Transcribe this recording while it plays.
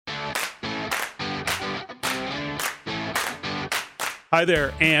Hi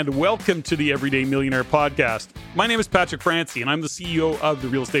there, and welcome to the Everyday Millionaire Podcast. My name is Patrick Francey, and I'm the CEO of the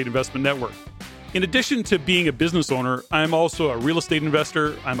Real Estate Investment Network. In addition to being a business owner, I'm also a real estate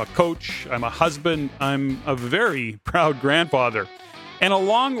investor, I'm a coach, I'm a husband, I'm a very proud grandfather. And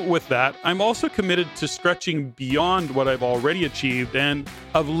along with that, I'm also committed to stretching beyond what I've already achieved and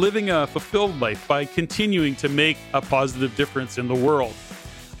of living a fulfilled life by continuing to make a positive difference in the world.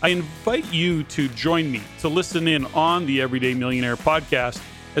 I invite you to join me to listen in on the Everyday Millionaire Podcast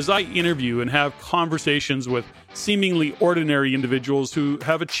as I interview and have conversations with seemingly ordinary individuals who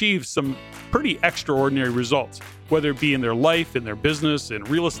have achieved some pretty extraordinary results, whether it be in their life, in their business, in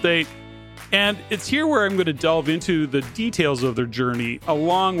real estate. And it's here where I'm going to delve into the details of their journey,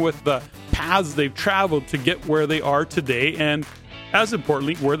 along with the paths they've traveled to get where they are today, and as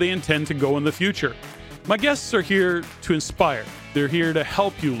importantly, where they intend to go in the future. My guests are here to inspire. They're here to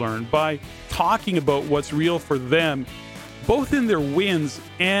help you learn by talking about what's real for them, both in their wins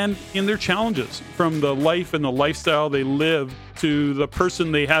and in their challenges, from the life and the lifestyle they live to the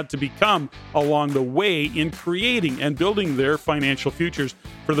person they had to become along the way in creating and building their financial futures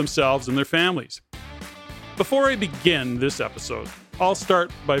for themselves and their families. Before I begin this episode, I'll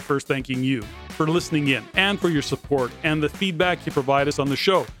start by first thanking you for listening in and for your support and the feedback you provide us on the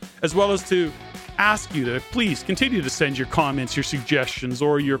show, as well as to ask you to please continue to send your comments, your suggestions,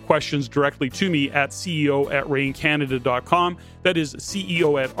 or your questions directly to me at ceo@reincanada.com. That is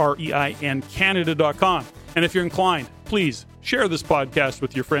ceo@reincanada.com. And if you're inclined, please share this podcast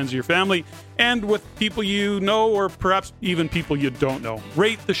with your friends or your family and with people you know, or perhaps even people you don't know.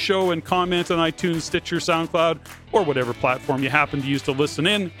 Rate the show and comment on iTunes, Stitcher, SoundCloud, or whatever platform you happen to use to listen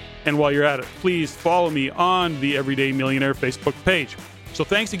in. And while you're at it, please follow me on the Everyday Millionaire Facebook page. So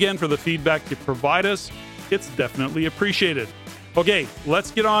thanks again for the feedback you provide us. It's definitely appreciated. Okay,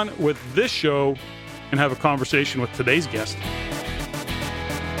 let's get on with this show and have a conversation with today's guest.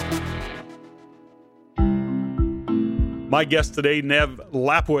 My guest today, Nev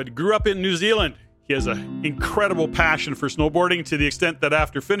Lapwood, grew up in New Zealand. He has an incredible passion for snowboarding to the extent that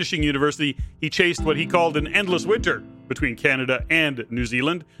after finishing university, he chased what he called an endless winter between Canada and New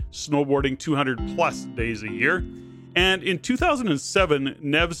Zealand, snowboarding 200 plus days a year. And in 2007,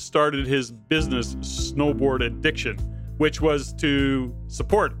 Nev started his business, Snowboard Addiction, which was to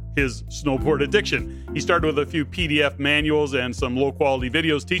support his snowboard addiction. He started with a few PDF manuals and some low-quality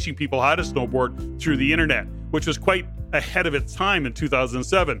videos teaching people how to snowboard through the internet, which was quite ahead of its time in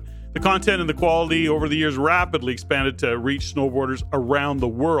 2007. The content and the quality over the years rapidly expanded to reach snowboarders around the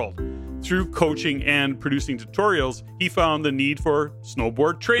world. Through coaching and producing tutorials, he found the need for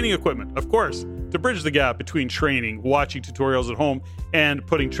snowboard training equipment, of course, to bridge the gap between training, watching tutorials at home, and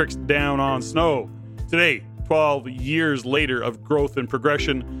putting tricks down on snow. Today, 12 years later of growth and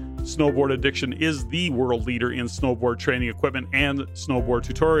progression, Snowboard Addiction is the world leader in snowboard training equipment and snowboard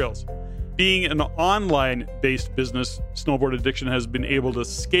tutorials. Being an online-based business, Snowboard Addiction has been able to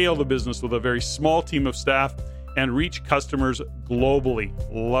scale the business with a very small team of staff and reach customers globally.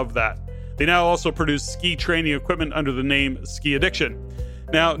 Love that. They now also produce ski training equipment under the name Ski Addiction.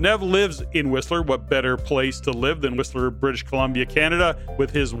 Now, Nev lives in Whistler. What better place to live than Whistler, British Columbia, Canada, with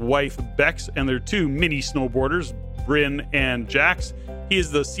his wife, Bex, and their two mini snowboarders, Bryn and Jax. He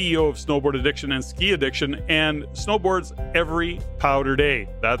is the CEO of Snowboard Addiction and Ski Addiction and snowboards every powder day.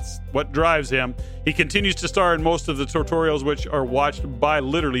 That's what drives him. He continues to star in most of the tutorials, which are watched by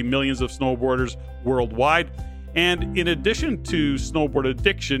literally millions of snowboarders worldwide. And in addition to Snowboard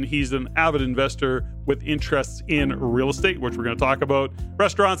Addiction, he's an avid investor with interests in real estate, which we're going to talk about,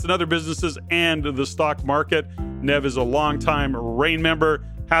 restaurants and other businesses, and the stock market. Nev is a longtime REIN member.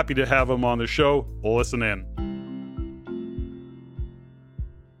 Happy to have him on the show. Listen in.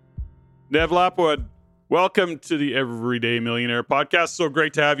 Nev Lapwood, welcome to the Everyday Millionaire Podcast. So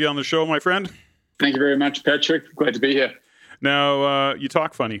great to have you on the show, my friend. Thank you very much, Patrick. Glad to be here. Now, you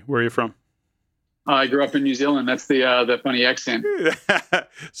talk funny. Where are you from? I grew up in New Zealand. That's the funny accent.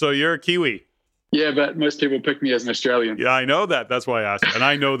 So you're a Kiwi. Yeah, but most people pick me as an Australian. Yeah, I know that. That's why I asked. And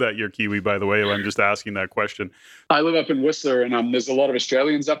I know that you're Kiwi, by the way. I'm just asking that question. I live up in Whistler, and there's a lot of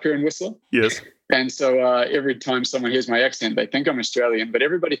Australians up here in Whistler. Yes. And so every time someone hears my accent, they think I'm Australian, but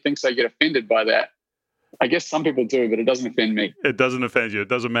everybody thinks I get offended by that. I guess some people do, but it doesn't offend me. It doesn't offend you. It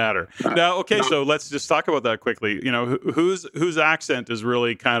doesn't matter. Now, okay, no. So let's just talk about that quickly. You know, whose accent is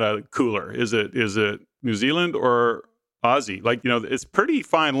really kind of cooler? Is it New Zealand or Aussie? Like, you know, it's pretty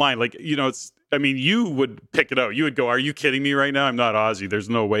fine line. Like, you know, you would pick it out. You would go, are you kidding me right now? I'm not Aussie. There's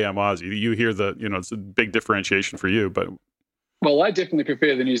no way I'm Aussie. You hear it's a big differentiation for you, but... Well, I definitely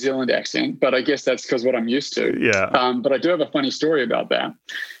prefer the New Zealand accent, but I guess that's because what I'm used to. Yeah. But I do have a funny story about that.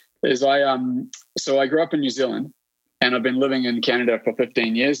 I grew up in New Zealand, and I've been living in Canada for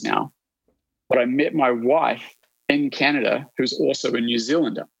 15 years now. But I met my wife in Canada, who's also a New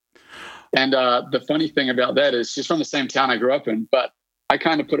Zealander. And the funny thing about that is she's from the same town I grew up in, but I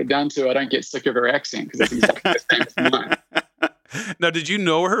kind of put it down to I don't get sick of her accent because it's exactly the same as mine. Now, did you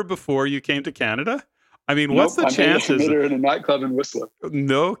know her before you came to Canada? I mean, what's the chances? I met her in a nightclub in Whistler.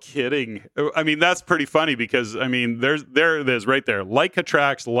 No kidding. I mean, that's pretty funny because, I mean, there it is right there. Like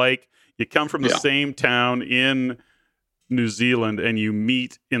attracts like. You come from the same town in New Zealand and you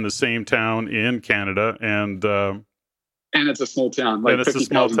meet in the same town in Canada. And it's a small town, like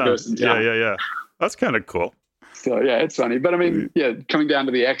 50,000 person town. Yeah. That's kind of cool. So, yeah, it's funny. But I mean, coming down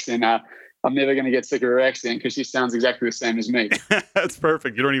to the accent, I'm never going to get sick of her accent because she sounds exactly the same as me. That's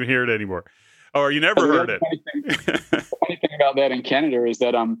perfect. You don't even hear it anymore. Or you never heard it. The funny thing about that in Canada is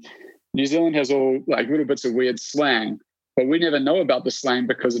that New Zealand has all like little bits of weird slang, but we never know about the slang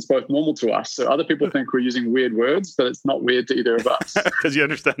because it's both normal to us. So other people think we're using weird words, but it's not weird to either of us. Because you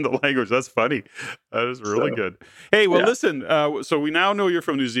understand the language. That's funny. That is really good. Hey, well, listen, so we now know you're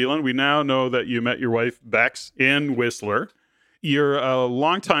from New Zealand. We now know that you met your wife, Bex, in Whistler. You're a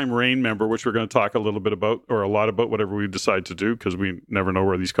longtime RAIN member, which we're going to talk a little bit about, or a lot about, whatever we decide to do, because we never know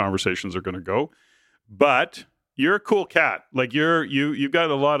where these conversations are going to go. But you're a cool cat. Like you've got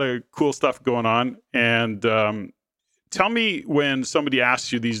a lot of cool stuff going on. And tell me, when somebody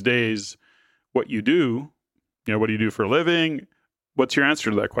asks you these days what you do, what do you do for a living? What's your answer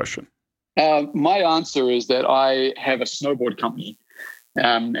to that question? My answer is that I have a snowboard company,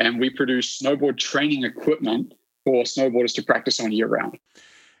 and we produce snowboard training equipment for snowboarders to practice on year-round.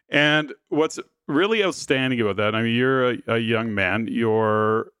 And what's really outstanding about that, I mean, you're a young man.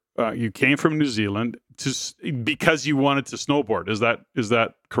 You came from New Zealand because you wanted to snowboard. Is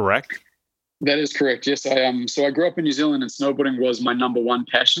that correct? That is correct. Yes, I am. So I grew up in New Zealand, and snowboarding was my number one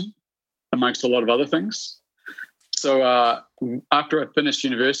passion, amongst a lot of other things. So after I finished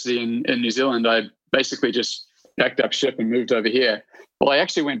university in New Zealand, I basically just packed up ship and moved over here. Well, I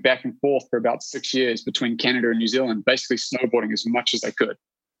actually went back and forth for about 6 years between Canada and New Zealand, basically snowboarding as much as I could.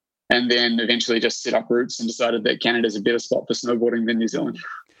 And then eventually just set up roots and decided that Canada is a better spot for snowboarding than New Zealand.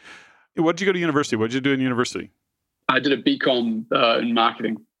 What did you go to university? What did you do in university? I did a BCom in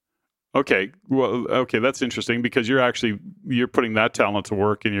marketing. Okay. Well, that's interesting because you're putting that talent to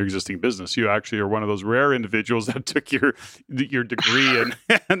work in your existing business. You actually are one of those rare individuals that took your degree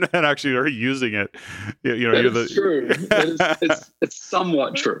and actually are using it. That's true. It's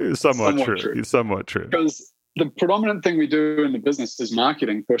somewhat true. Somewhat true. Because the predominant thing we do in the business is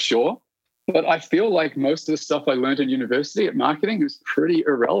marketing for sure. But I feel like most of the stuff I learned in university at marketing is pretty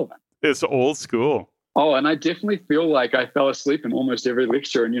irrelevant. It's old school. Oh, and I definitely feel like I fell asleep in almost every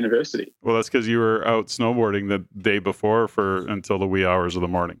lecture in university. Well, that's because you were out snowboarding the day before until the wee hours of the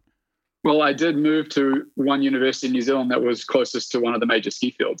morning. Well, I did move to one university in New Zealand that was closest to one of the major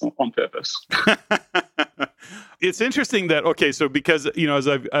ski fields on purpose. It's interesting that, so because,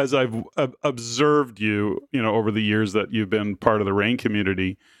 as I've observed you, over the years that you've been part of the RAIN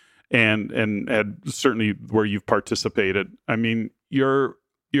community and certainly where you've participated, I mean, you're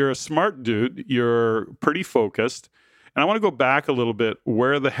a smart dude. You're pretty focused. And I want to go back a little bit.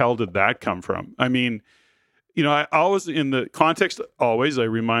 Where the hell did that come from? I mean, I always, in the context, I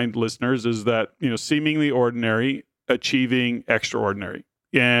remind listeners is that, seemingly ordinary, achieving extraordinary.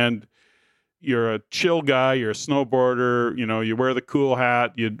 And you're a chill guy. You're a snowboarder. You wear the cool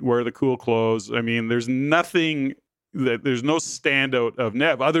hat. You wear the cool clothes. I mean, there's no standout of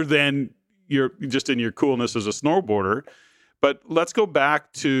Nev other than you're just in your coolness as a snowboarder. But let's go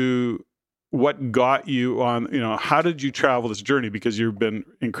back to what got you on, how did you travel this journey? Because you've been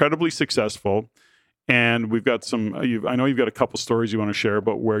incredibly successful, and we've got I know you've got a couple stories you want to share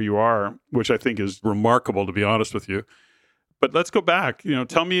about where you are, which I think is remarkable, to be honest with you. But let's go back.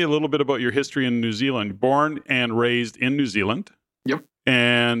 Tell me a little bit about your history in New Zealand. Born and raised in New Zealand. Yep.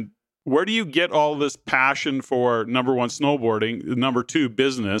 And where do you get all this passion for, number one, snowboarding, number two,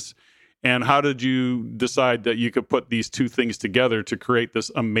 business? And how did you decide that you could put these two things together to create this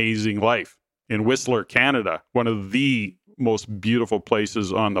amazing life in Whistler, Canada, one of the most beautiful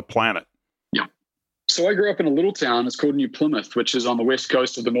places on the planet? Yeah. So I grew up in a little town. It's called New Plymouth, which is on the west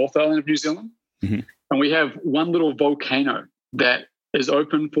coast of the North Island of New Zealand. Mm-hmm. And we have one little volcano that is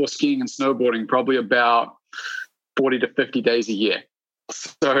open for skiing and snowboarding probably about 40 to 50 days a year.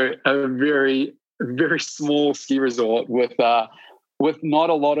 So a very, very small ski resort with not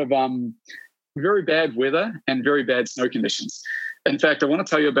a lot of very bad weather and very bad snow conditions. In fact, I want to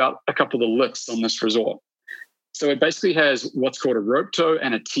tell you about a couple of the lifts on this resort. So it basically has what's called a rope tow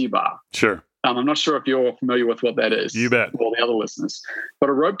and a T-bar. Sure. I'm not sure if you're familiar with what that is. You bet. All the other listeners. But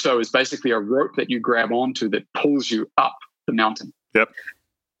a rope tow is basically a rope that you grab onto that pulls you up the mountain. Yep.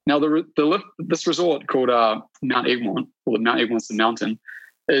 Now, this resort called Mount Egmont, or Mount Egmont's the mountain,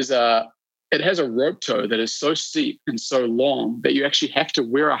 is it has a rope tow that is so steep and so long that you actually have to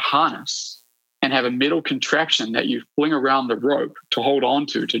wear a harness and have a metal contraption that you fling around the rope to hold on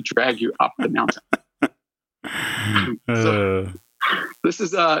to drag you up the mountain. So, this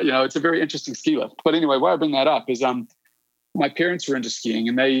is, it's a very interesting ski lift. But anyway, why I bring that up is my parents were into skiing,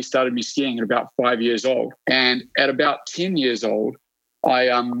 and they started me skiing at about 5 years old. And at about 10 years old,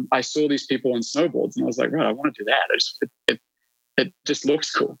 I saw these people on snowboards, and I was like, right, I want to do that. It just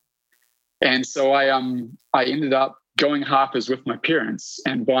looks cool. And so I ended up going halfers with my parents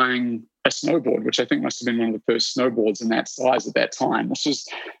and buying a snowboard, which I think must have been one of the first snowboards in that size at that time. This was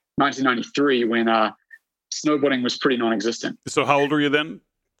 1993 when snowboarding was pretty non-existent. So how old were you then?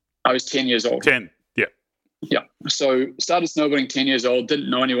 I was 10 years old. 10, yeah. Yeah. So started snowboarding 10 years old, didn't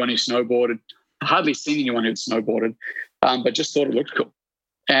know anyone who snowboarded, hardly seen anyone who'd snowboarded, but just thought it looked cool.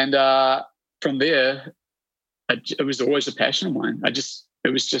 And from there, it was always a passion of mine. It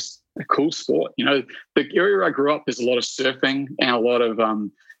was just a cool sport. The area I grew up, there's a lot of surfing and a lot of,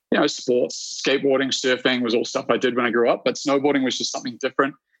 sports. Skateboarding, surfing was all stuff I did when I grew up, but snowboarding was just something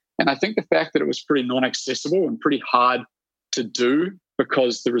different. And I think the fact that it was pretty non-accessible and pretty hard to do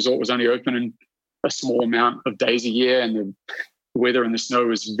because the resort was only open in a small amount of days a year and the weather and the snow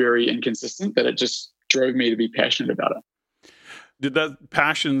was very inconsistent, that it just drove me to be passionate about it. Did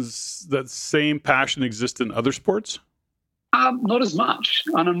that same passion exist in other sports? Not as much,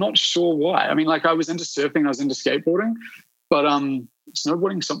 and I'm not sure why. I mean, like I was into surfing, I was into skateboarding, but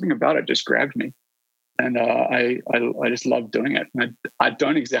snowboarding, something about it just grabbed me, and I just loved doing it. And I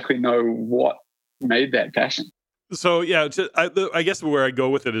don't exactly know what made that passion. So yeah, I guess where I go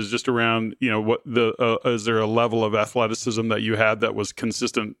with it is just around, what is there a level of athleticism that you had that was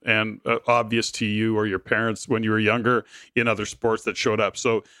consistent and obvious to you or your parents when you were younger in other sports that showed up?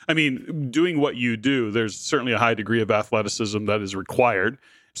 So, I mean, doing what you do, there's certainly a high degree of athleticism that is required.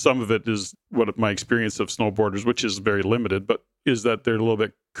 Some of it is what my experience of snowboarders, which is very limited, but is that they're a little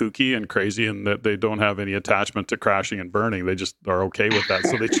bit kooky and crazy and that they don't have any attachment to crashing and burning. They just are okay with that.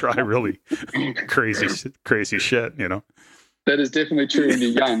 So they try really crazy shit, That is definitely true when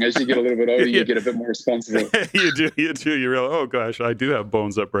you're young. As you get a little bit older, you get a bit more responsible. You do. You realize, oh gosh, I do have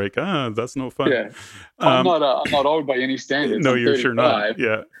bones that break. That's no fun. Yeah. I'm not old by any standards. No, I'm you're 35, sure not.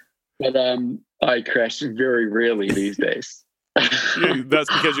 Yeah. But I crash very rarely these days.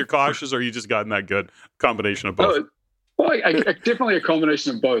 That's because you're cautious, or you just gotten that good combination of both? I definitely a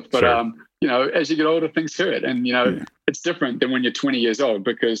combination of both. But sure. as you get older, things hurt, and it's different than when you're 20 years old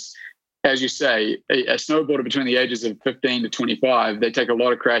because, as you say, a snowboarder between the ages of 15 to 25, they take a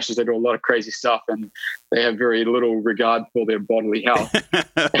lot of crashes, they do a lot of crazy stuff, and they have very little regard for their bodily health.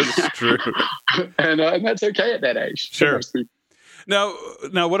 That's true, and that's okay at that age. Sure. Now,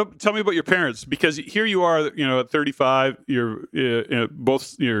 tell me about your parents, because here you are, at 35,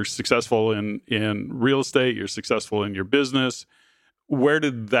 you're successful in real estate, you're successful in your business. Where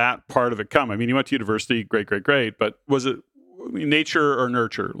did that part of it come? I mean, you went to university, great, but was it nature or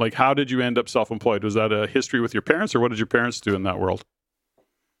nurture? Like, how did you end up self-employed? Was that a history with your parents, or what did your parents do in that world?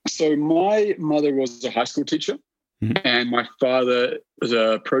 So my mother was a high school teacher, and my father was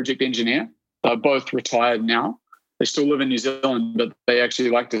a project engineer. They're both retired now. They still live in New Zealand, but they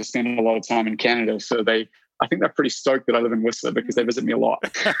actually like to spend a lot of time in Canada. So I think they're pretty stoked that I live in Whistler because they visit me a lot.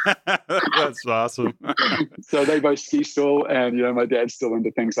 That's awesome. So they both ski still, and my dad's still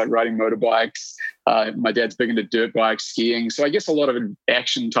into things like riding motorbikes. My dad's big into dirt bikes, skiing. So I guess a lot of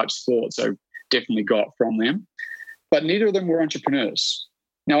action type sports I definitely got from them. But neither of them were entrepreneurs.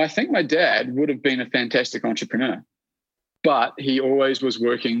 Now, I think my dad would have been a fantastic entrepreneur, but he always was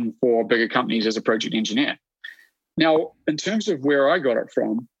working for bigger companies as a project engineer. Now, in terms of where I got it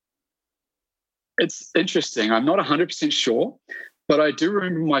from, it's interesting. I'm not 100% sure, but I do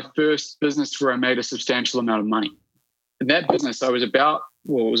remember my first business where I made a substantial amount of money. In that business, it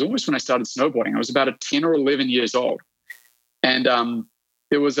was almost when I started snowboarding. I was about 10 or 11 years old. And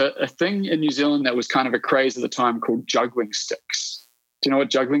there was a thing in New Zealand that was kind of a craze at the time called juggling sticks. Do you know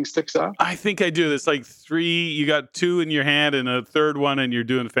what juggling sticks are? I think I do. It's like 3, you got 2 in your hand and a third one, and you're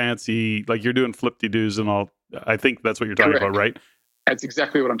doing fancy, like you're doing flip-de-doos and all. I think that's what you're talking about, right? That's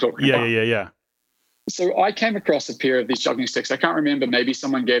exactly what I'm talking about. Yeah. So I came across a pair of these juggling sticks. I can't remember. Maybe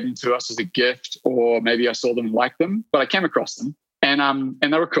someone gave them to us as a gift, or maybe I saw them and liked them. But I came across them, and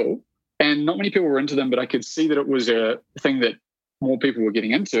they were cool. And not many people were into them, but I could see that it was a thing that more people were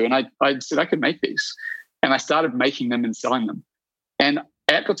getting into. And I said I could make these, and I started making them and selling them. And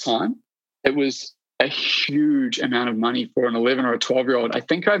at the time, it was a huge amount of money for an 11 or a 12-year-old. I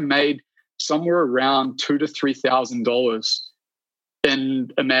think I made somewhere around $2,000 to $3,000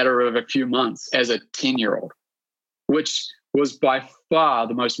 in a matter of a few months as a 10-year-old, which was by far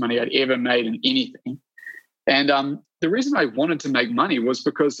the most money I'd ever made in anything. And the reason I wanted to make money was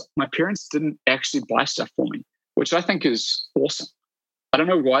because my parents didn't actually buy stuff for me, which I think is awesome. I don't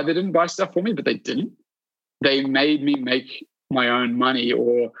know why they didn't buy stuff for me, but they didn't. They made me make my own money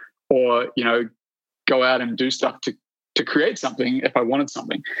or go out and do stuff to create something if I wanted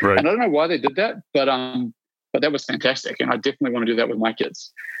something. Right. And I don't know why they did that, but that was fantastic. And I definitely want to do that with my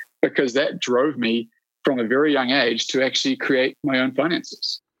kids because that drove me from a very young age to actually create my own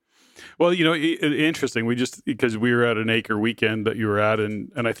finances. Well, interesting. Because we were at an Acre weekend that you were at,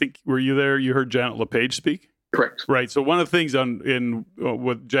 and I think, were you there? You heard Janet LePage speak? Correct. Right. So one of the things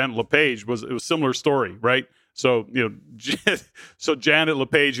with Janet LePage was it was a similar story, right? So, so Janet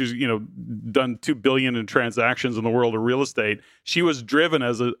LePage, who's, done 2 billion in transactions in the world of real estate, she was driven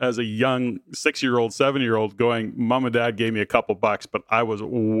as a young 6-year-old, 7-year-old going, Mom and Dad gave me a couple bucks, but I was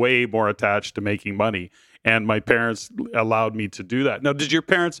way more attached to making money. And my parents allowed me to do that. Now, did your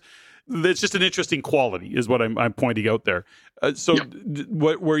parents, it's just an interesting quality is what I'm pointing out there.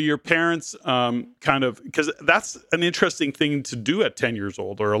 What were your parents because that's an interesting thing to do at 10 years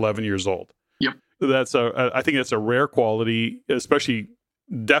old or 11 years old. Yep. I think that's a rare quality, especially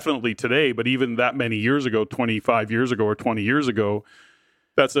definitely today, but even that many years ago, 25 years ago or 20 years ago,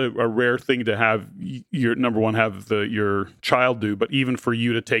 that's a rare thing to have your number one, have your child do, but even for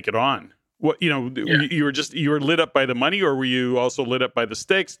you to take it on. What, you were lit up by the money, or were you also lit up by the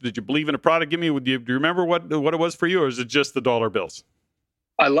stakes? Did you believe in a product? Do you remember what it was for you, or is it just the dollar bills?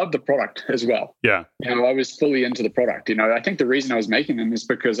 I love the product as well. Yeah. I was fully into the product. I think the reason I was making them is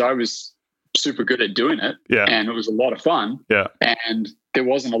because I was super good at doing it. Yeah. And it was a lot of fun. Yeah. And there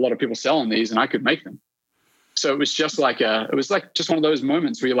wasn't a lot of people selling these, and I could make them. So it was just like just one of those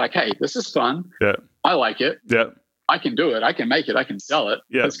moments where you're like, hey, this is fun. Yeah. I like it. Yeah. I can do it. I can make it. I can sell it.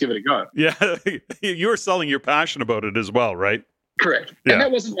 Yeah. Let's give it a go. Yeah. You were selling your passion about it as well, right? Correct. Yeah. And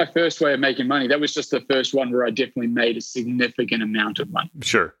that wasn't my first way of making money. That was just the first one where I definitely made a significant amount of money.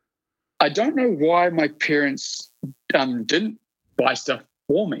 Sure. I don't know why my parents didn't buy stuff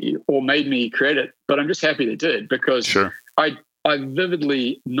for me or made me create it, but I'm just happy they did because sure. I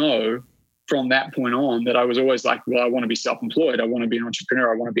vividly know from that point on that I was always like, well, I want to be self-employed. I want to be an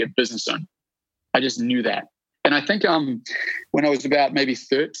entrepreneur. I want to be a business owner. I just knew that. And I think when I was about maybe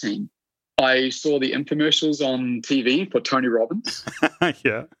 13, I saw the infomercials on TV for Tony Robbins.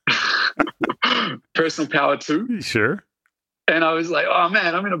 Yeah. Personal Power 2. Sure. And I was like, oh,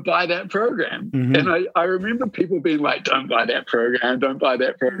 man, I'm going to buy that program. Mm-hmm. And I remember people being like, don't buy that program, don't buy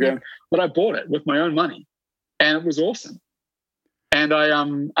that program. But I bought it with my own money. And it was awesome. And I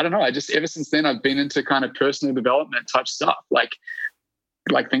don't know, I just, ever since then, I've been into kind of personal development type stuff, like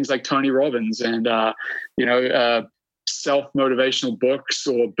things like Tony Robbins and, self-motivational books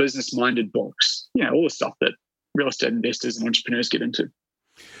or business-minded books, all the stuff that real estate investors and entrepreneurs get into.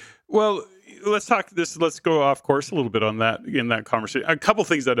 Well, let's talk this. Let's go off course a little bit on that in that conversation. A couple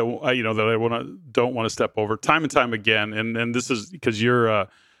things that I don't want to step over time and time again. And this is because you're,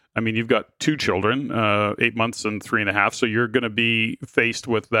 you've got 2 children, 8 months and 3.5. So you're going to be faced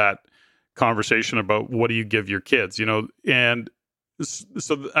with that conversation about what do you give your kids, and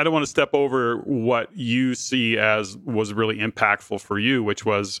so I don't want to step over what you see as was really impactful for you, which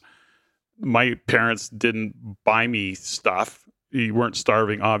was my parents didn't buy me stuff. You weren't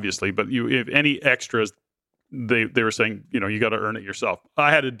starving, obviously, but if any extras, they were saying, you got to earn it yourself.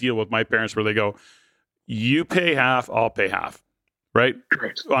 I had to deal with my parents where they go, you pay half, I'll pay half, right?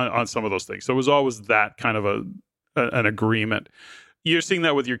 Correct. On some of those things. So it was always that kind of an agreement. You're seeing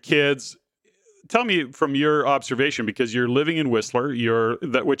that with your kids. Tell me from your observation, because you're living in Whistler,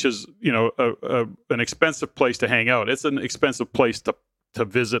 which is an expensive place to hang out. It's an expensive place to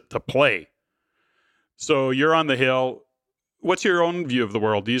visit, to play. So you're on the hill. What's your own view of the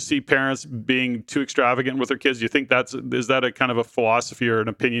world? Do you see parents being too extravagant with their kids? Do you think is that a kind of a philosophy or an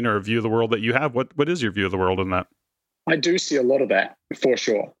opinion or a view of the world that you have? What is your view of the world in that? I do see a lot of that for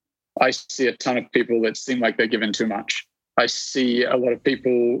sure. I see a ton of people that seem like they're given too much. I see a lot of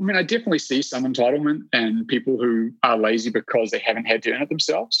people, I definitely see some entitlement and people who are lazy because they haven't had to earn it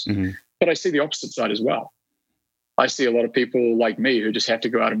themselves. Mm-hmm. But I see the opposite side as well. I see a lot of people like me who just have to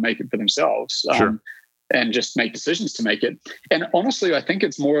go out and make it for themselves. Sure. And just make decisions to make it. And honestly, I think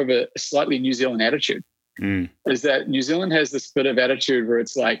it's more of a slightly New Zealand attitude. Is that New Zealand has this bit of attitude where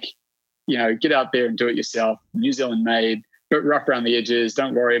it's like, get out there and do it yourself. New Zealand made, but rough around the edges.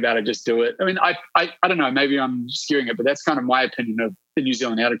 Don't worry about it. Just do it. I don't know. Maybe I'm skewing it, but that's kind of my opinion the New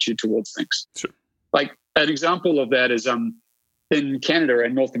Zealand attitude towards things. Sure. Like an example of that is in Canada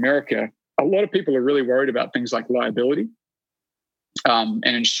and North America, a lot of people are really worried about things like liability and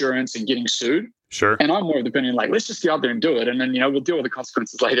insurance and getting sued. Sure. And I'm more of the opinion, like, let's just get out there and do it. And then, we'll deal with the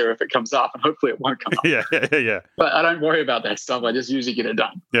consequences later if it comes up, and hopefully it won't come up. Yeah. But I don't worry about that stuff. I just usually get it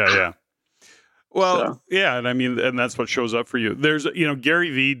done. Yeah. Well, yeah. And I mean, and that's what shows up for you. There's, Gary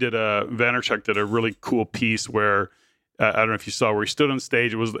Vaynerchuk did a really cool piece where, I don't know if you saw, where he stood on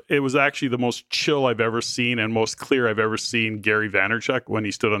stage. It was actually the most chill I've ever seen and most clear I've ever seen Gary Vaynerchuk when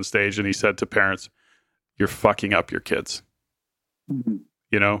he stood on stage and he said to parents, "You're fucking up your kids." Mm-hmm.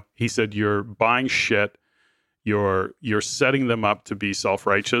 He said, "You're buying shit. You're setting them up to be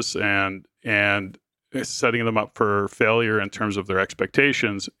self-righteous and setting them up for failure in terms of their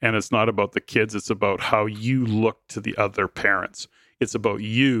expectations. And it's not about the kids. It's about how you look to the other parents. It's about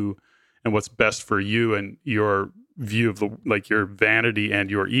you and what's best for you and your view of your vanity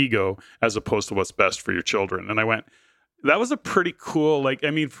and your ego, as opposed to what's best for your children." And I went, that was a pretty cool, I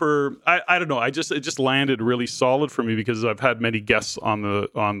don't know. It just landed really solid for me because I've had many guests on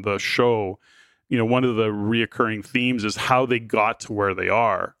the show. One of the reoccurring themes is how they got to where they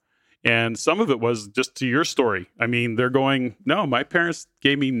are. And some of it was just to your story. I mean, they're going, no, my parents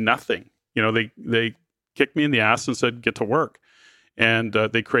gave me nothing. They kicked me in the ass and said, get to work. And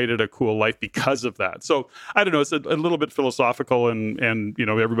they created a cool life because of that. So I don't know. It's a little bit philosophical, and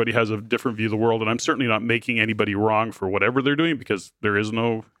everybody has a different view of the world. And I'm certainly not making anybody wrong for whatever they're doing, because there is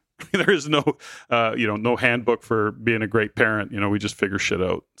no no handbook for being a great parent. We just figure shit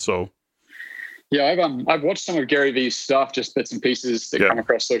out. So yeah, I've watched some of Gary V's stuff, just bits and pieces that come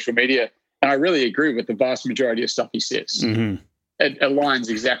across social media, and I really agree with the vast majority of stuff he says. Mm-hmm. It aligns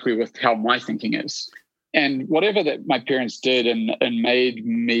exactly with how my thinking is. And whatever that my parents did and made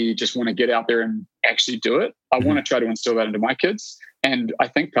me just want to get out there and actually do it, I want to try to instill that into my kids. And I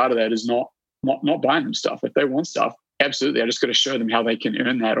think part of that is not buying them stuff. If they want stuff, absolutely, I just got to show them how they can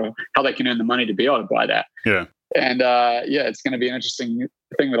earn that, or how they can earn the money to be able to buy that. Yeah. And it's going to be an interesting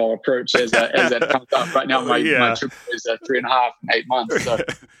thing that I'll approach as that comes up. Right now, my trip is 3.5 and 8 months. So.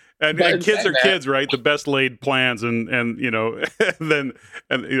 And kids are kids, right? The best laid plans, and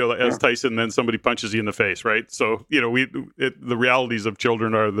as Tyson, then somebody punches you in the face, right? So the realities of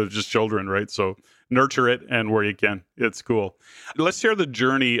children are they're just children, right? So nurture it and where you can. It's cool. Let's share the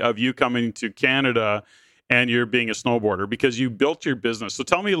journey of you coming to Canada and you're being a snowboarder, because you built your business. So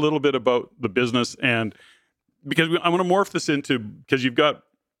tell me a little bit about the business, and because I want to morph this into, because you've got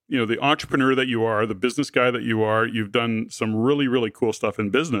the entrepreneur that you are, the business guy that you are, you've done some really, really cool stuff in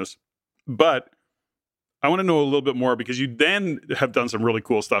business. But I want to know a little bit more, because you then have done some really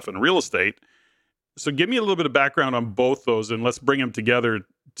cool stuff in real estate. So give me a little bit of background on both those, and let's bring them together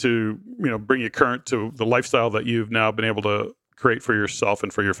to, bring you current to the lifestyle that you've now been able to create for yourself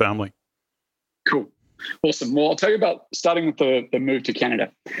and for your family. Cool. Awesome. Well, I'll tell you about starting with the move to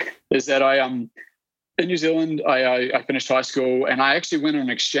Canada. Is that in New Zealand, I finished high school, and I actually went on an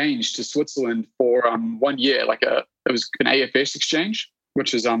exchange to Switzerland for 1 year. It was an AFS exchange,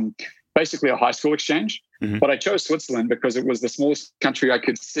 which is basically a high school exchange. Mm-hmm. But I chose Switzerland because it was the smallest country I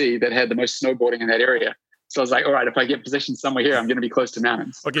could see that had the most snowboarding in that area. So I was like, all right, if I get positioned somewhere here, I'm going to be close to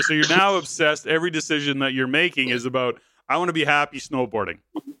mountains. Okay, so you're now obsessed. Every decision that you're making is about, I want to be happy snowboarding.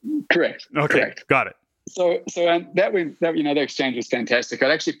 Correct. Okay, correct. Got it. So the exchange was fantastic.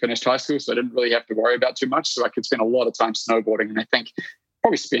 I'd actually finished high school, so I didn't really have to worry about too much. So I could spend a lot of time snowboarding, and I think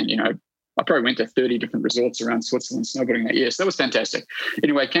probably I probably went to 30 different resorts around Switzerland snowboarding that year. So that was fantastic.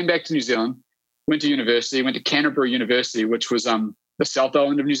 Anyway, I came back to New Zealand, went to university, went to Canterbury University, which was the South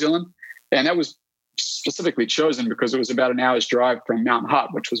Island of New Zealand, and that was specifically chosen because it was about an hour's drive from Mount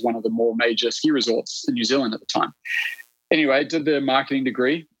Hutt, which was one of the more major ski resorts in New Zealand at the time. Anyway, I did the marketing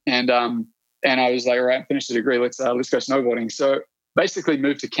degree, and I was like, all right, finish the degree. Let's go snowboarding. So basically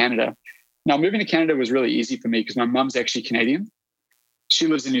moved to Canada. Now, moving to Canada was really easy for me because my mum's actually Canadian. She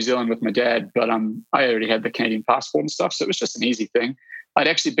lives in New Zealand with my dad, but I already had the Canadian passport and stuff. So it was just an easy thing. I'd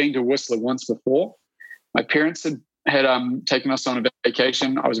actually been to Whistler once before. My parents had taken us on a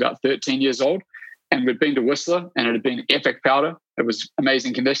vacation. I was about 13 years old, and we'd been to Whistler, and it had been epic powder. It was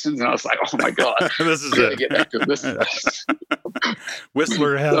amazing conditions. And I was like, oh my God, this is it. Get back to this.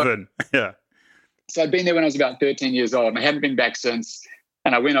 Whistler heaven. Yeah. So I'd been there when I was about 13 years old, and I hadn't been back since.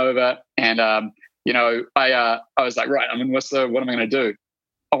 And I went over, and I was like, right, I'm in Whistler. What am I going to do?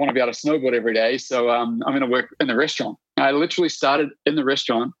 I want to be able to snowboard every day, so I'm going to work in the restaurant. And I literally started in the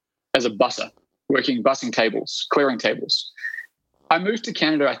restaurant as a busser, bussing tables, clearing tables. I moved to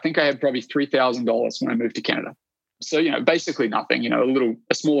Canada. I think I had probably $3,000 when I moved to Canada. So basically nothing.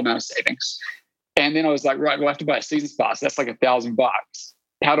 A small amount of savings. And then I was like, right, well, I have to buy a season's pass. That's like $1,000.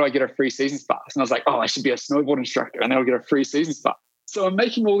 How do I get a free season's pass? And I was like, oh, I should be a snowboard instructor and then I'll get a free season's pass. So I'm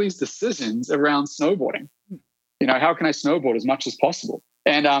making all these decisions around snowboarding. How can I snowboard as much as possible?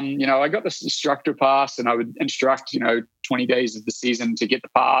 And, I got this instructor pass and I would instruct, 20 days of the season to get the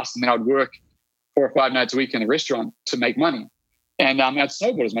pass. And then I'd work 4 or 5 nights a week in the restaurant to make money. And I'd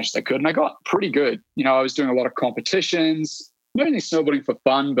snowboard as much as I could. And I got pretty good. I was doing a lot of competitions, not only snowboarding for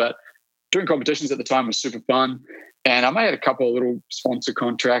fun, but doing competitions at the time was super fun. And I made a couple of little sponsor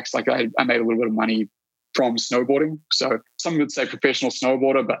contracts. Like I made a little bit of money from snowboarding. So some would say professional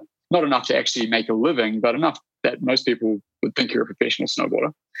snowboarder, but not enough to actually make a living, but enough that most people would think you're a professional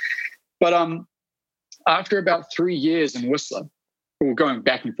snowboarder. But after about 3 years in Whistler, or going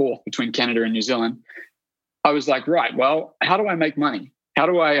back and forth between Canada and New Zealand, I was like, right, well, how do I make money? How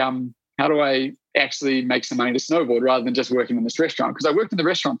do I actually make some money to snowboard rather than just working in this restaurant? Because I worked in the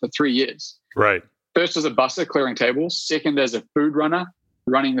restaurant for 3 years. Right. First as a busser, clearing tables. Second as a food runner,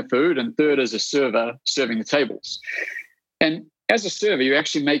 running the food. And third as a server, serving the tables. And as a server, you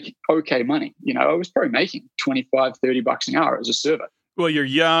actually make okay money. I was probably making $25, $30 an hour as a server. Well, you're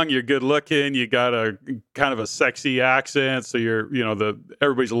young, you're good looking, you got a kind of a sexy accent. So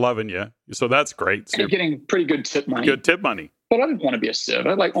everybody's loving you. So that's great. So you're getting pretty good tip money. Good tip money. But I didn't want to be a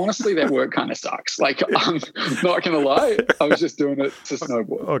server. Like, honestly, that work kind of sucks. Like, I'm not going to lie. I was just doing it to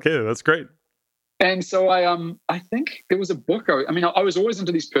snowboard. Okay, that's great. And so I think there was a book. I was always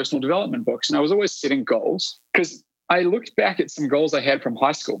into these personal development books, and I was always setting goals because I looked back at some goals I had from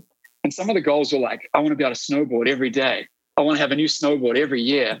high school. And some of the goals were like, I want to be able to snowboard every day. I want to have a new snowboard every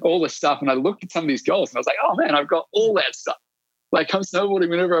year, all this stuff. And I looked at some of these goals and I was like, oh man, I've got all that stuff. Like, I'm snowboarding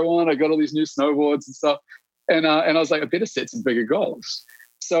whenever I want. I got all these new snowboards and stuff. And I was like, I better set some bigger goals.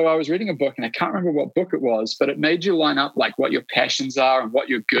 So I was reading a book and I can't remember what book it was, but it made you line up like what your passions are and what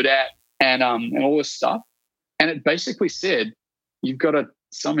you're good at and all this stuff. And it basically said, you've got to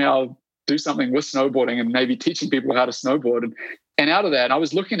somehow do something with snowboarding and maybe teaching people how to snowboard. And out of that, I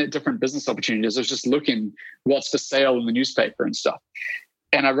was looking at different business opportunities. I was just looking what's for sale in the newspaper and stuff.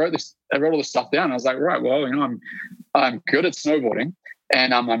 And I wrote all this stuff down. I was like, right, well, I'm good at snowboarding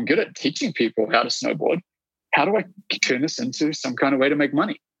and I'm good at teaching people how to snowboard. How do I turn this into some kind of way to make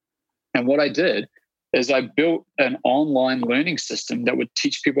money? And what I did is I built an online learning system that would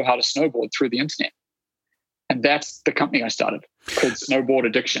teach people how to snowboard through the internet. And that's the company I started, called Snowboard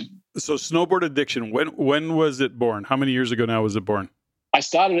Addiction. So Snowboard Addiction, when was it born? How many years ago now was it born? I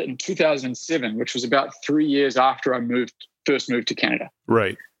started it in 2007, which was about 3 years after I first moved to Canada.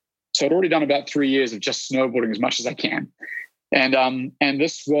 Right. So I'd already done about 3 years of just snowboarding as much as I can. And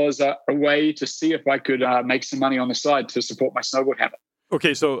this was a way to see if I could make some money on the side to support my snowboard habit.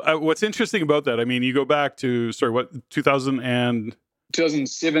 Okay, so what's interesting about that, you go back to,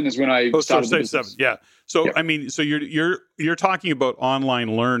 2007 is when I started the business. Yeah. So, yeah. So you're talking about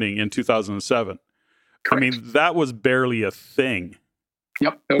online learning in 2007. Correct. That was barely a thing.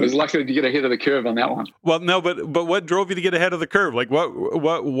 Yep. I was lucky to get ahead of the curve on that one. Well, no, but what drove you to get ahead of the curve? Like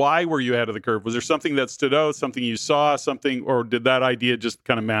why were you ahead of the curve? Was there something that stood out, something you saw, or did that idea just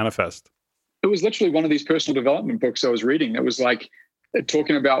kind of manifest? It was literally one of these personal development books I was reading. It was like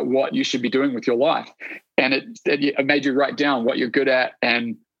talking about what you should be doing with your life. And it made you write down what you're good at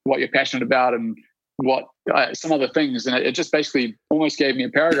and what you're passionate about and what some other things. And it just basically almost gave me a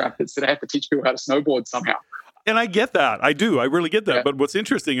paragraph that said I have to teach people how to snowboard somehow. And I get that. I do. I really get that. Yeah. But what's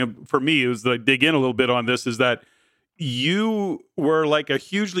interesting for me is that I dig in a little bit on this is that you were like a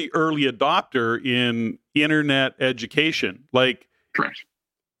hugely early adopter in internet education. Like, correct.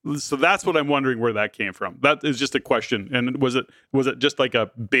 So that's what I'm wondering where that came from. That is just a question. And was it just like a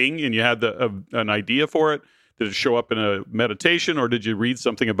bing and you had an idea for it? Did it show up in a meditation or did you read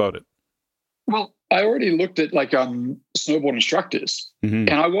something about it? Well, I already looked at snowboard instructors, and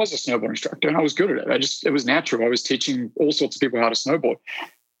I was a snowboard instructor, and I was good at it. It was natural. I was teaching all sorts of people how to snowboard,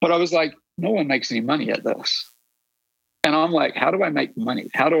 but I was like, no one makes any money at this, and I'm like, how do I make money?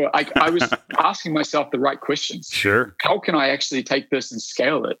 How do I was asking myself the right questions. Sure. How can I actually take this and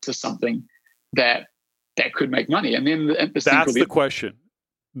scale it to something that could make money? And then that's the question.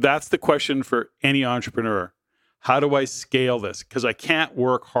 That's the question for any entrepreneur. How do I scale this? Because I can't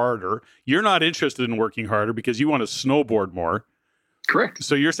work harder. You're not interested in working harder because you want to snowboard more. Correct.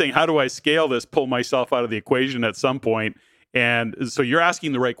 So you're saying, how do I scale this, pull myself out of the equation at some point? And so you're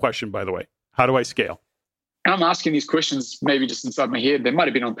asking the right question, by the way. How do I scale? And I'm asking these questions maybe just inside my head. They might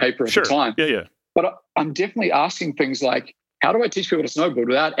have been on paper at the time. Yeah. But I'm definitely asking things like, how do I teach people to snowboard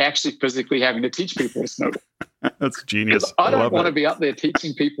without actually physically having to teach people to snowboard? That's genius. I don't want to be up there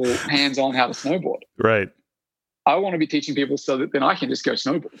teaching people hands-on how to snowboard. Right. I want to be teaching people so that then I can just go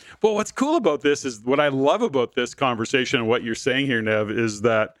snowboard. Well, what's cool about this is what I love about this conversation and what you're saying here, Nev, is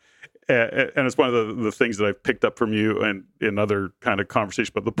that, and it's one of the things that I've picked up from you and in other kind of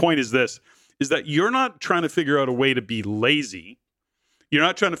conversation. But the point is this, is that you're not trying to figure out a way to be lazy. You're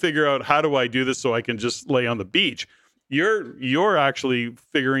not trying to figure out, how do I do this so I can just lay on the beach? You're actually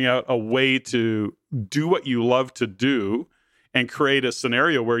figuring out a way to do what you love to do and create a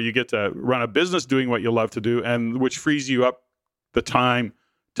scenario where you get to run a business doing what you love to do, and which frees you up the time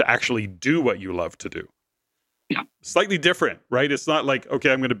to actually do what you love to do. Yeah. Slightly different, right? It's not like,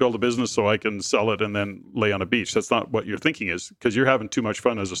 okay, I'm going to build a business so I can sell it and then lay on a beach. That's not what you're thinking is, because you're having too much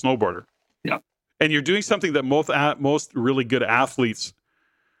fun as a snowboarder. Yeah. And you're doing something that most really good athletes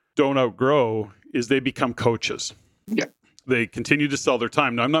don't outgrow, is they become coaches. Yeah. They continue to sell their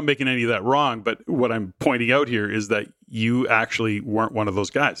time. Now, I'm not making any of that wrong, but what I'm pointing out here is that you actually weren't one of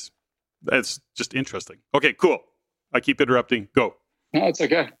those guys. That's just interesting. Okay, cool. I keep interrupting. Go. No, it's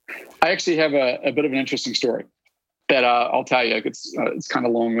okay. I actually have a bit of an interesting story that I'll tell you. It's kind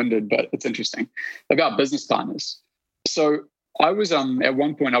of long-winded, but it's interesting, about business partners. So I was at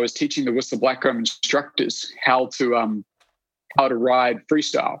one point I was teaching the Whistler Blackcomb instructors how to ride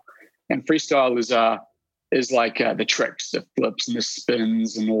freestyle, and freestyle is like the tricks, the flips and the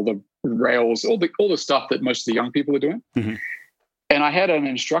spins and all the rails, all the stuff that most of the young people are doing. Mm-hmm. And I had an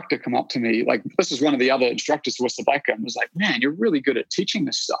instructor come up to me, like, this is one of the other instructors to Whistler Blackcomb, was like, man, you're really good at teaching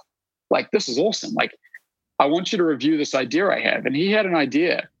this stuff. Like, this is awesome. Like, I want you to review this idea I have. And he had an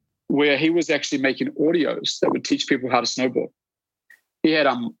idea where he was actually making audios that would teach people how to snowboard. He had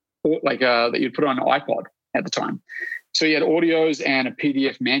that you'd put on an iPod at the time. So he had audios and a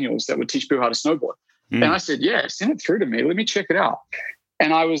PDF manuals that would teach people how to snowboard. And I said, yeah, send it through to me. Let me check it out.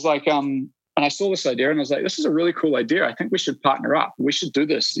 And I was like, and I saw this idea and I was like, this is a really cool idea. I think we should partner up. We should do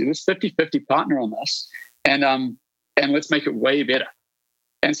this. Let's 50-50 partner on this. And let's make it way better.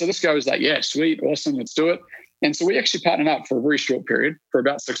 And so this guy was like, yeah, sweet, awesome, let's do it. And so we actually partnered up for a very short period, for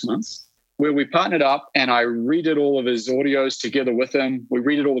about 6 months, where we partnered up and I redid all of his audios together with him. We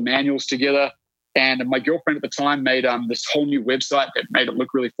redid all the manuals together. And my girlfriend at the time made this whole new website that made it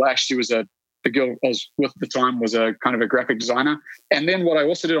look really flash. She was the girl I was with at the time was a kind of a graphic designer. And then what I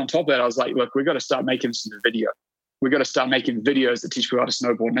also did on top of that, I was like, look, we've got to start making some video. We've got to start making videos that teach people how to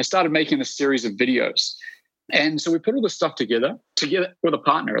snowboard. And I started making a series of videos. And so we put all this stuff together with a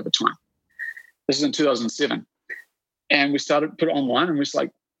partner at the time. This is in 2007. And we put it online, and we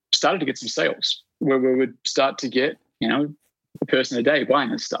started to get some sales where we would start to get, a person a day buying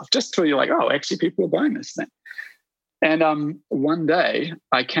this stuff, just till you're like, oh, actually people are buying this thing. And one day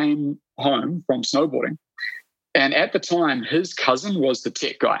I came home from snowboarding, and at the time his cousin was the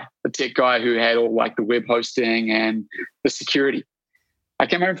tech guy who had all like the web hosting and the security. I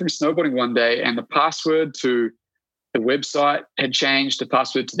came home from snowboarding one day, and the password to the website had changed, the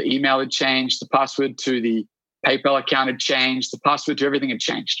password to the email had changed, the password to the PayPal account had changed, the password to everything had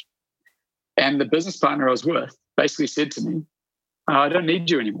changed. And the business partner I was with basically said to me, I don't need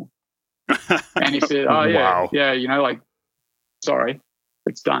you anymore. And he said, oh, yeah, wow. Yeah, sorry,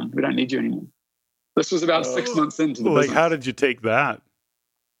 it's done. We don't need you anymore. This was about 6 months into the business. How did you take that?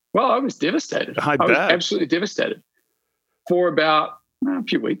 Well, I was devastated. I was absolutely devastated for about a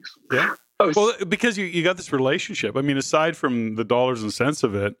few weeks. Yeah. Well, because you got this relationship. I mean, aside from the dollars and cents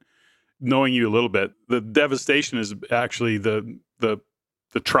of it, knowing you a little bit, the devastation is actually the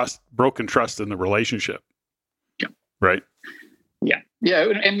broken trust in the relationship. Yeah. Right. Yeah. Yeah.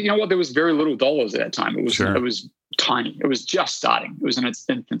 And you know what? There was very little dollars at that time. It was tiny. It was just starting. It was in its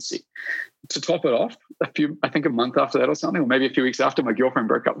infancy. To top it off, a month after that or something, or maybe a few weeks after, my girlfriend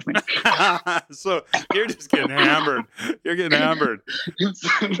broke up with me. So you're just getting hammered. You're getting hammered.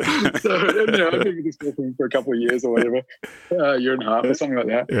 So I've been with this girlfriend for a couple of years or whatever, a year and a half or something like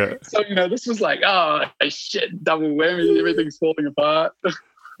that. Yeah. So, this was like, oh, shit, double whammy, everything's falling apart.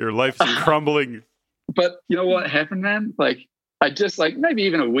 Your life's crumbling. But you know what happened, man? I just maybe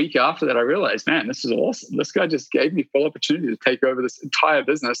even a week after that, I realized, man, this is awesome. This guy just gave me full opportunity to take over this entire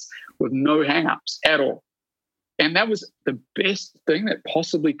business with no hangups at all. And that was the best thing that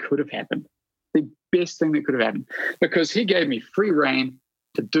possibly could have happened. The best thing that could have happened, because he gave me free reign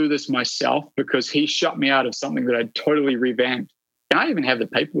to do this myself, because he shut me out of something that I'd totally revamped. And I even have the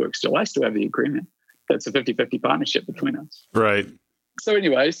paperwork still. I still have the agreement. That's a 50-50 partnership between us. Right. So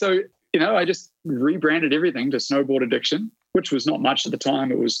anyway, I just rebranded everything to Snowboard Addiction, which was not much at the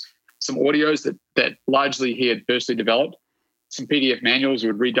time. It was some audios that largely he had personally developed, some PDF manuals,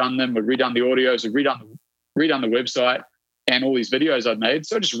 we'd redone them, we'd redone the audios, we'd redone the website and all these videos I'd made.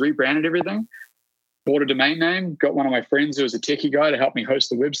 So I just rebranded everything, bought a domain name, got one of my friends who was a techie guy to help me host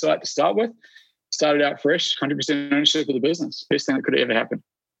the website to start with. started out fresh, 100% ownership of the business. Best thing that could have ever happened.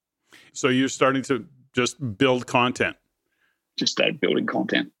 So you're starting to just build content. Just started building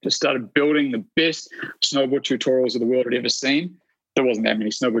content. Just started building the best snowboard tutorials the world had ever seen. There wasn't that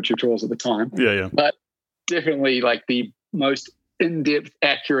many snowboard tutorials at the time. Yeah. But definitely like the most in-depth,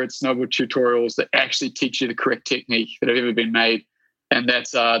 accurate snowboard tutorials that actually teach you the correct technique that have ever been made. And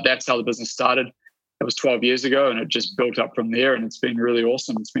that's how the business started. It was 12 years ago, and it just built up from there. And it's been really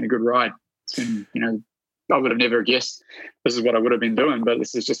awesome. It's been a good ride. It's been, I would have never guessed this is what I would have been doing, but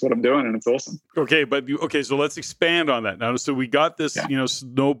this is just what I'm doing, and it's awesome. Okay, so let's expand on that now. So we got this,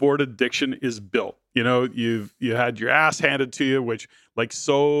 snowboard addiction is built. You had your ass handed to you, which, like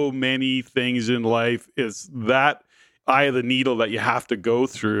so many things in life, is that eye of the needle that you have to go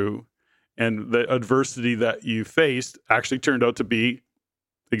through, and the adversity that you faced actually turned out to be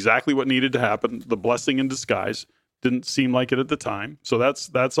exactly what needed to happen. The blessing in disguise. Didn't seem like it at the time. So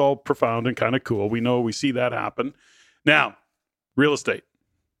that's all profound and kind of cool. We see that happen. Now, real estate.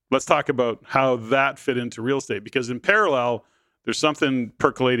 Let's talk about how that fit into real estate, because in parallel, there's something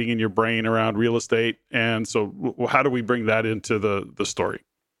percolating in your brain around real estate. And so how do we bring that into the story?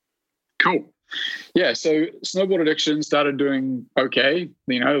 Cool. Yeah. So snowboard addiction started doing okay,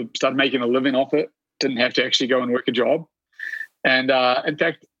 started making a living off it. Didn't have to actually go and work a job. And in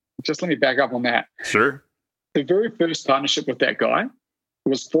fact, just let me back up on that. Sure. The very first partnership with that guy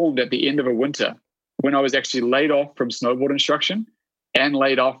was formed at the end of a winter when I was actually laid off from snowboard instruction and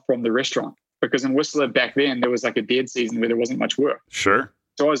laid off from the restaurant, because in Whistler back then, there was like a dead season where there wasn't much work. Sure.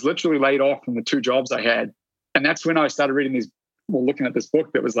 So I was literally laid off from the two jobs I had. And that's when I started looking at this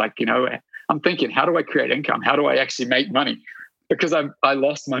book that was like, I'm thinking, how do I create income? How do I actually make money? Because I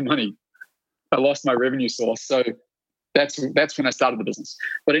lost my money. I lost my revenue source. So that's when I started the business.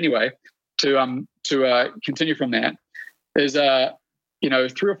 But anyway, to continue from that is, 3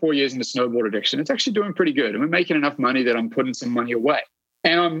 or 4 years into snowboard addiction, it's actually doing pretty good. And we're making enough money that I'm putting some money away.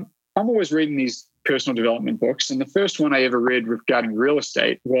 And I'm always reading these personal development books. And the first one I ever read regarding real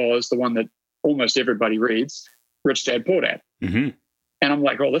estate was the one that almost everybody reads, Rich Dad, Poor Dad. Mm-hmm. And I'm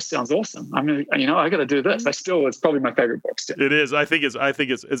like, oh, this sounds awesome. I'm gonna, I got to do this. It's probably my favorite book still. It is. I think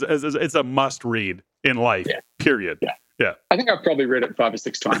it's a must read in life. Yeah. Period. Yeah. Yeah. I think I've probably read it 5 or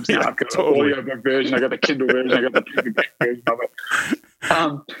 6 times now. I've got the audiobook version, I've got the Kindle version, I've got the paperback version of it.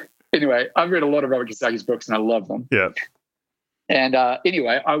 Anyway, I've read a lot of Robert Kiyosaki's books and I love them. Yeah. And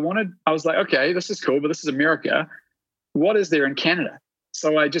anyway, I was like, okay, this is cool, but this is America. What is there in Canada?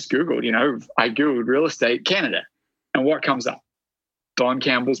 So I just Googled, I Googled real estate Canada. And what comes up? Don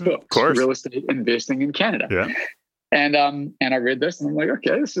Campbell's book, Real Estate Investing in Canada. Yeah. And I read this and I'm like,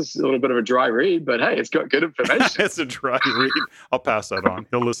 okay, this is a little bit of a dry read, but hey, it's got good information. It's a dry read. I'll pass that on.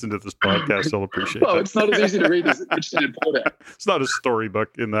 He'll listen to this podcast. He'll appreciate it. Well, it's not as easy to read as Rich Dad, Poor Dad. It's not a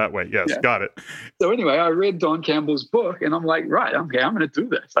storybook in that way. Yes, got it. So anyway, I read Don Campbell's book and I'm like, right, okay, I'm going to do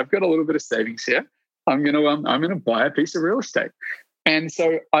this. I've got a little bit of savings here. I'm going to buy a piece of real estate. And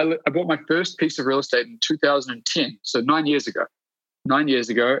so I bought my first piece of real estate in 2010. So 9 years ago.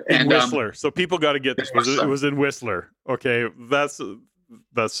 In Whistler. So people got to get this. It was in Whistler. Okay. That's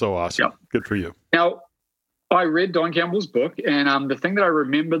so awesome. Yep. Good for you. Now, I read Don Campbell's book, and the thing that I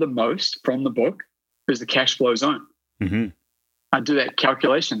remember the most from the book is the cash flow zone. Mm-hmm. I do that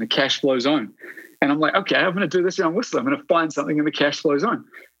calculation, the cash flow zone. And I'm like, okay, I'm going to do this around Whistler. I'm going to find something in the cash flow zone.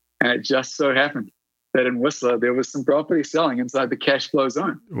 And it just so happened that in Whistler, there was some property selling inside the cash flow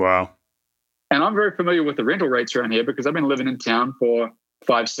zone. Wow. And I'm very familiar with the rental rates around here because I've been living in town for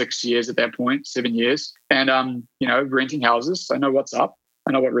 5, 6 years at that point, 7 years. And, renting houses. I know what's up.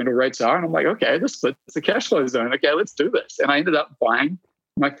 I know what rental rates are. And I'm like, okay, this splits the cash flow zone. Okay, let's do this. And I ended up buying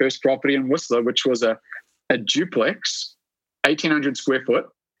my first property in Whistler, which was a duplex, 1,800 square foot,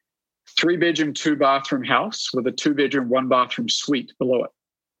 3-bedroom, 2-bathroom house with a 2-bedroom, 1-bathroom suite below it.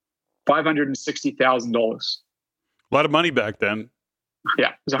 $560,000. A lot of money back then. Yeah,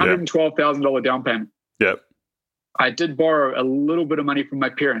 it was $112,000 down payment. Yep. I did borrow a little bit of money from my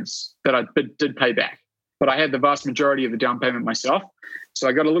parents that I did pay back, but I had the vast majority of the down payment myself. So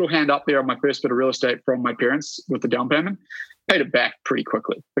I got a little hand up there on my first bit of real estate from my parents with the down payment. Paid it back pretty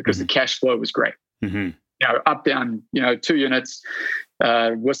quickly because the cash flow was great. Mm-hmm. Up, down, 2 units.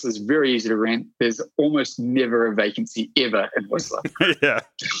 Whistler's very easy to rent. There's almost never a vacancy ever in Whistler. Yeah.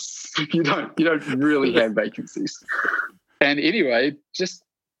 You don't really have vacancies. And anyway, just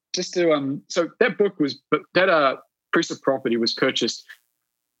to so that piece of property was purchased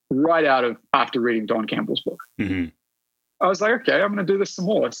right after reading Don Campbell's book. Mm-hmm. I was like, okay, I'm going to do this some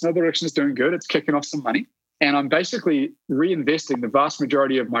more. Snowboard addiction is doing good. It's kicking off some money. And I'm basically reinvesting the vast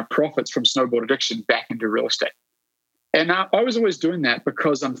majority of my profits from snowboard addiction back into real estate. And I was always doing that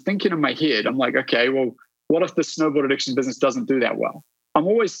because I'm thinking in my head, I'm like, okay, well, what if the snowboard addiction business doesn't do that well? I'm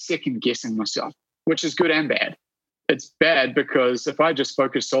always second guessing myself, which is good and bad. It's bad because if I just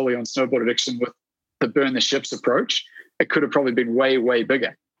focused solely on snowboard addiction with the burn the ships approach, it could have probably been way, way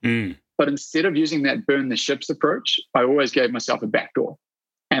bigger. But instead of using that burn the ships approach, I always gave myself a backdoor.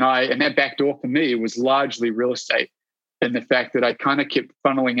 And that backdoor for me was largely real estate, and the fact that I kind of kept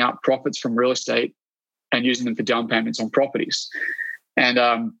funneling out profits from real estate and using them for down payments on properties. And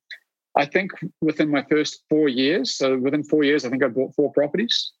I think within my first 4 years, so within 4 years, I think I bought 4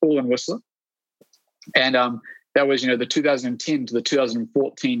 properties, all in Whistler. And that was, the 2010 to the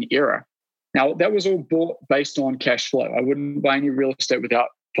 2014 era. Now, that was all bought based on cash flow. I wouldn't buy any real estate without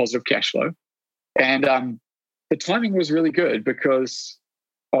positive cash flow. And the timing was really good because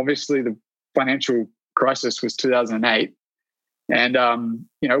obviously the financial crisis was 2008. And,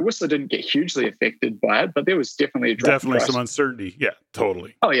 Whistler didn't get hugely affected by it, but there was definitely a drop. Definitely some uncertainty. Yeah,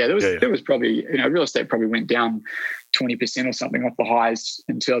 totally. Oh, yeah. There was probably, real estate probably went down 20% or something off the highs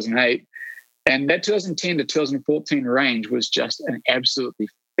in 2008. And that 2010 to 2014 range was just an absolutely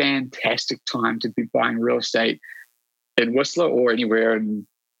fantastic time to be buying real estate in Whistler or anywhere in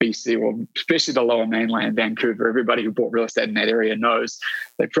BC, or especially the lower mainland, Vancouver. Everybody who bought real estate in that area knows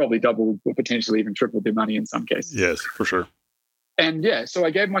they probably doubled or potentially even tripled their money in some cases. Yes, for sure. And so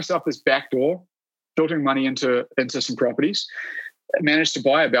I gave myself this backdoor, filtering money into some properties. I managed to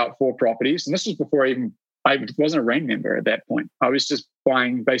buy about 4 properties. And this was before I wasn't a RAIN member at that point. I was just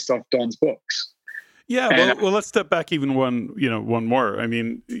buying based off Don's books. Yeah, well, let's step back even one more. I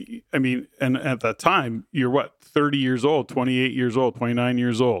mean, and at that time, you're what, 30 years old, 28 years old, 29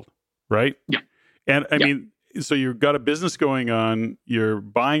 years old, right? Yeah. And I mean, so you've got a business going on, you're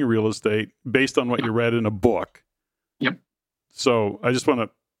buying real estate based on what you read in a book. Yep. So I just want to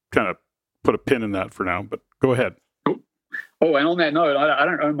kind of put a pin in that for now, but go ahead. Oh, and on that note, I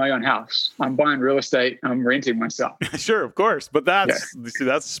don't own my own house. I'm buying real estate. I'm renting myself. Sure, of course. But that's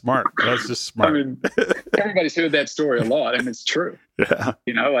smart. That's just smart. I mean, everybody's heard that story a lot, and it's true. Yeah.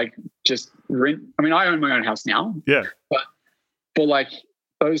 Like just rent. I mean, I own my own house now. Yeah. But for like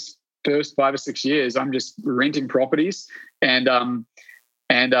those first 5 or 6 years, I'm just renting properties and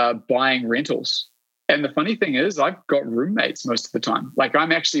buying rentals. And the funny thing is, I've got roommates most of the time. Like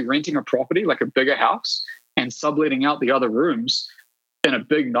I'm actually renting a property, like a bigger house, and subletting out the other rooms in a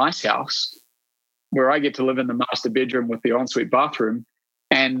big, nice house where I get to live in the master bedroom with the ensuite bathroom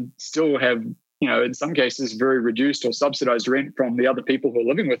and still have, in some cases, very reduced or subsidized rent from the other people who are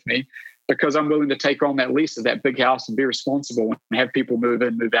living with me because I'm willing to take on that lease of that big house and be responsible and have people move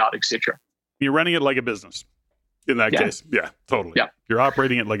in, move out, etc. You're running it like a business in that case. Yeah, totally. Yeah. You're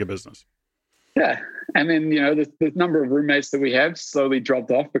operating it like a business. Yeah. And then, the number of roommates that we have slowly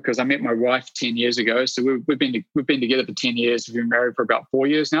dropped off because I met my wife 10 years ago. So we've been together for 10 years. We've been married for about 4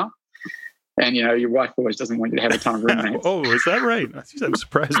 years now. And, your wife always doesn't want you to have a ton of roommates. Oh, is that right? I'm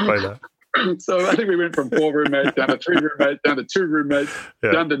surprised by that. So I think we went from 4 roommates down to 3 roommates, down to 2 roommates,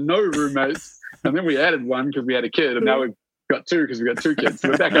 down to no roommates. And then we added 1 because we had a kid. And now we've got 2 because we've got 2 kids. So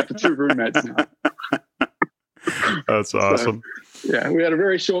we're back up to 2 roommates now. That's awesome. So, we had a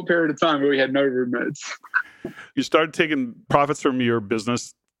very short period of time where we had no roommates. You started taking profits from your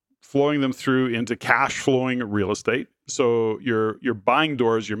business, flowing them through into cash flowing real estate. So you're buying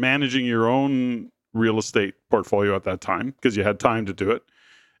doors, you're managing your own real estate portfolio at that time because you had time to do it.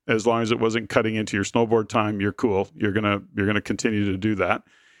 As long as it wasn't cutting into your snowboard time, you're cool. You're gonna continue to do that.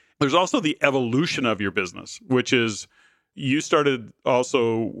 There's also the evolution of your business, which is you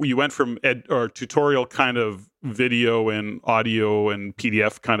went from tutorial kind of video and audio and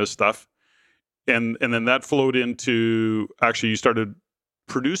PDF kind of stuff. And then that flowed into actually you started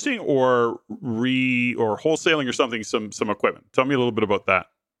producing or wholesaling or something, some equipment. Tell me a little bit about that.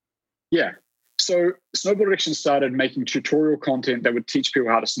 Yeah. So Snowboard Addiction started making tutorial content that would teach people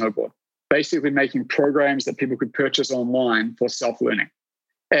how to snowboard, basically making programs that people could purchase online for self-learning.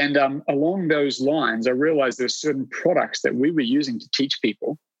 And along those lines, I realized there's certain products that we were using to teach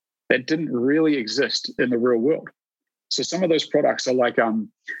people that didn't really exist in the real world. So some of those products are like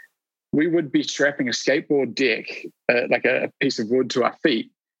we would be strapping a skateboard deck, like a piece of wood to our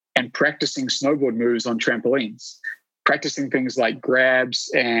feet, and practicing snowboard moves on trampolines, practicing things like grabs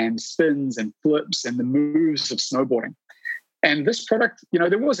and spins and flips and the moves of snowboarding. And this product,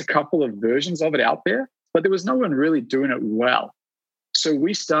 there was a couple of versions of it out there, but there was no one really doing it well. So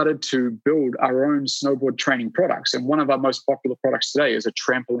we started to build our own snowboard training products. And one of our most popular products today is a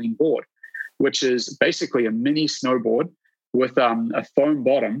trampoline board, which is basically a mini snowboard with a foam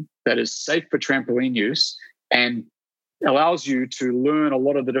bottom that is safe for trampoline use and allows you to learn a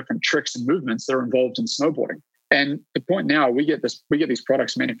lot of the different tricks and movements that are involved in snowboarding. And the point now, we get these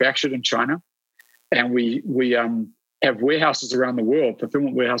products manufactured in China, and we have warehouses around the world,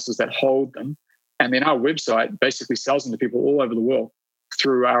 fulfillment warehouses that hold them. And then our website basically sells them to people all over the world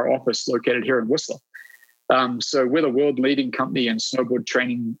through our office located here in Whistler. So we're the world leading company in snowboard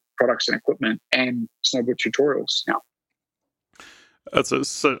training products and equipment and snowboard tutorials now.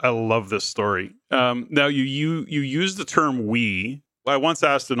 I love this story. Now you use the term "we." I once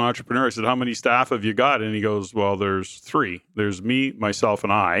asked an entrepreneur, I said, "How many staff have you got?" And he goes, "Well, there's 3. There's me, myself,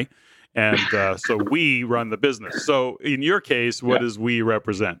 and I. And so we run the business." So in your case, what does we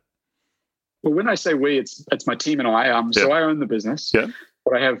represent? Well, when I say we, it's my team and I. So I own the business,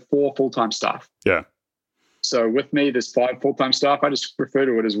 but I have 4 full-time staff. Yeah. So with me, there's 5 full-time staff. I just refer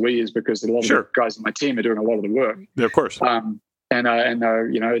to it as we, is because a lot of the guys on my team are doing a lot of the work. Yeah, of course. And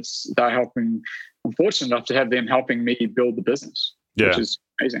they're helping. I'm fortunate enough to have them helping me build the business, which is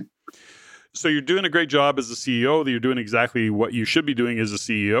amazing. So you're doing a great job as a CEO. You're doing exactly what you should be doing as a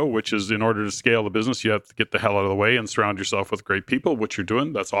CEO, which is, in order to scale the business, you have to get the hell out of the way and surround yourself with great people, which you're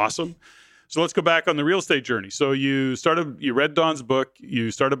doing. That's awesome. So let's go back on the real estate journey. So you read Don's book,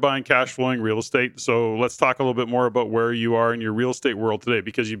 you started buying cash flowing real estate. So let's talk a little bit more about where you are in your real estate world today,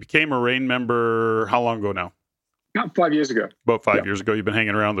 because you became a RAIN member how long ago now? About 5 years ago. About 5 years ago. You've been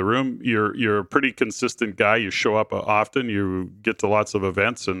hanging around the room. You're a pretty consistent guy. You show up often. You get to lots of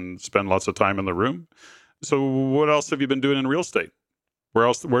events and spend lots of time in the room. So what else have you been doing in real estate? Where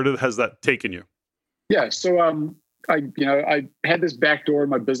has that taken you? Yeah. So I had this back door in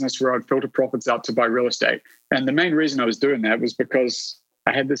my business where I'd filter profits out to buy real estate. And the main reason I was doing that was because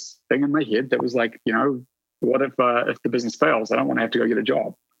I had this thing in my head that was like, what if the business fails? I don't want to have to go get a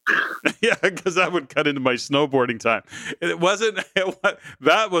job. Yeah, because that would cut into my snowboarding time.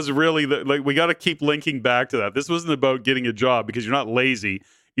 That was really we got to keep linking back to that. This wasn't about getting a job because you're not lazy.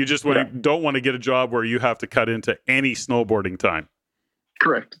 You just don't want to get a job where you have to cut into any snowboarding time.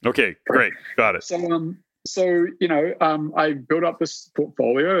 Correct. Okay, great. Got it. So I built up this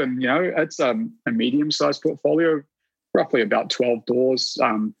portfolio, and it's a medium-sized portfolio, roughly about 12 doors.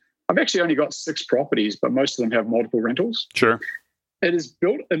 I've actually only got 6 properties, but most of them have multiple rentals. Sure. It is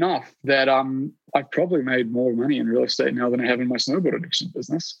built enough that I've probably made more money in real estate now than I have in my snowboard addiction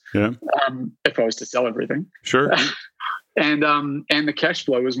business. Yeah. If I was to sell everything. Sure. And the cash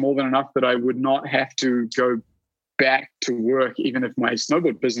flow is more than enough that I would not have to go back to work even if my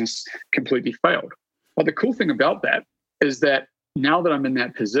snowboard business completely failed. But the cool thing about that is that now that I'm in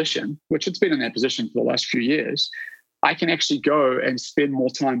that position, which it's been in that position for the last few years, I can actually go and spend more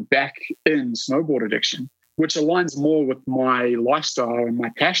time back in snowboard addiction, which aligns more with my lifestyle and my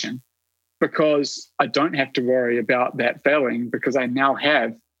passion, because I don't have to worry about that failing, because I now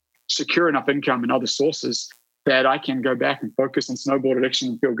have secure enough income and other sources that I can go back and focus on snowboard addiction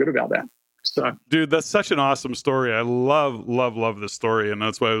and feel good about that. So, dude, that's such an awesome story. I love this story. And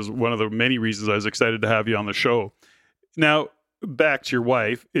that's why it was one of the many reasons I was excited to have you on the show. Now, back to your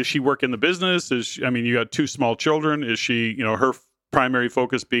wife. Is she working the business? You got 2 small children. Is she, her primary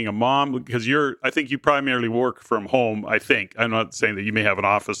focus being a mom? Because I think you primarily work from home, I think. I'm not saying that you may have an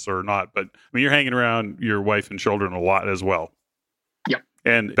office or not, but you're hanging around your wife and children a lot as well. Yeah.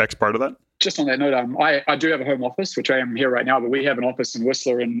 And Beck's part of that? Just on that note, I do have a home office, which I am here right now, but we have an office in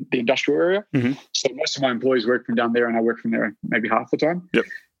Whistler in the industrial area. Mm-hmm. So most of my employees work from down there, and I work from there maybe half the time. Yep.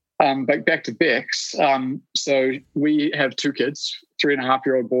 But back to Beck's. So we have 2 kids,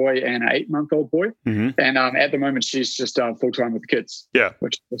 3.5-year-old boy and an 8-month-old boy. Mm-hmm. And at the moment, she's just full-time with the kids. Yeah.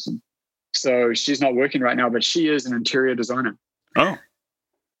 Which is awesome. So she's not working right now, but she is an interior designer. Oh.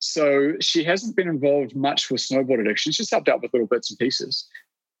 So she hasn't been involved much with snowboard addiction. She's helped out with little bits and pieces,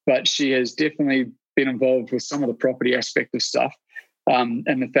 but she has definitely been involved with some of the property aspect of stuff. And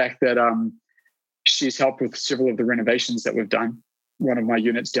the fact that she's helped with several of the renovations that we've done. One of my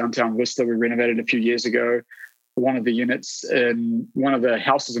units downtown Whistler, we renovated a few years ago. One of the units in one of the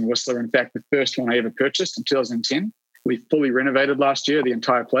houses in Whistler, in fact, the first one I ever purchased in 2010, we fully renovated last year, the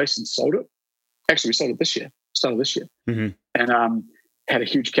entire place, and sold it. Actually, we sold it this year, started this year. Mm-hmm. And had a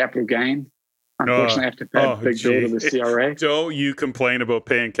huge capital gain. Unfortunately, I have to pay a big bill to the CRA. Don't you complain about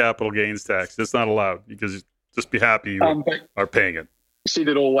paying capital gains tax. It's not allowed, because just be happy you are paying it. She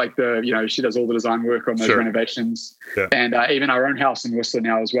did all she does all the design work on those renovations. Yeah. And even our own house in Whistler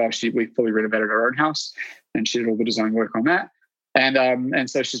now as well. We fully renovated our own house, and she did all the design work on that. And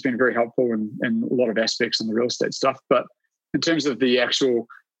so she's been very helpful in a lot of aspects in the real estate stuff. But in terms of the actual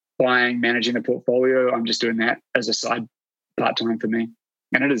buying, managing the portfolio, I'm just doing that as a side part-time for me.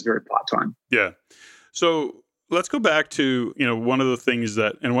 And it is very part-time. Yeah. So let's go back to, one of the things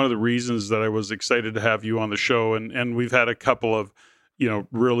and one of the reasons that I was excited to have you on the show. And we've had a couple of,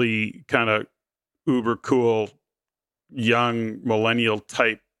 really kind of uber cool young millennial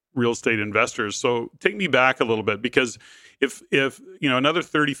type real estate investors. So take me back a little bit, because if another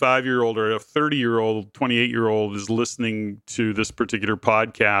 35-year-old or a 30-year-old, 28-year-old is listening to this particular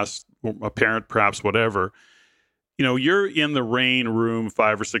podcast, a parent perhaps, whatever, you're in the RAIN room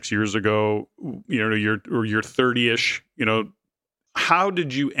 5 or 6 years ago, you're 30-ish, how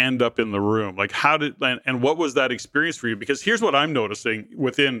did you end up in the room? Like and what was that experience for you? Because here's what I'm noticing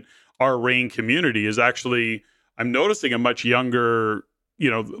within our RAIN community is actually, I'm noticing a much younger,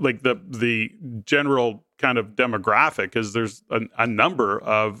 like the general kind of demographic, because there's a number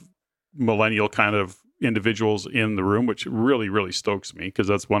of millennial kind of individuals in the room, which really, really stokes me, because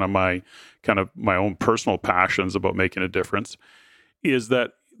that's one of my own personal passions about making a difference, is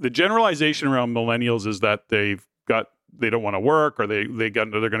that the generalization around millennials is that they don't want to work, or they're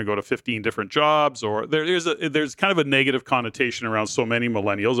going to go to 15 different jobs, or there's kind of a negative connotation around so many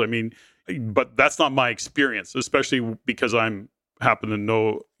millennials. I mean, but that's not my experience, especially because I'm happen to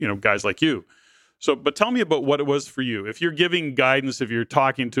know, guys like you. So, but tell me about what it was for you. If you're giving guidance, if you're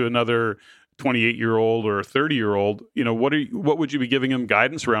talking to another 28-year-old or a 30-year-old, what would you be giving them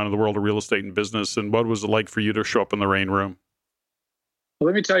guidance around in the world of real estate and business? And what was it like for you to show up in the RAIN room? Well,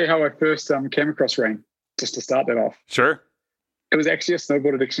 let me tell you how I first came across RAIN, just to start that off. Sure. It was actually a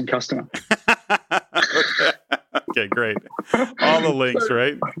snowboard addiction customer. Okay, great. All the links,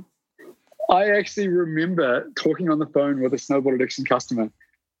 right? I actually remember talking on the phone with a snowboard addiction customer,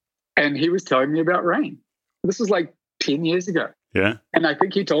 and he was telling me about RAIN. This was like 10 years ago. Yeah. And I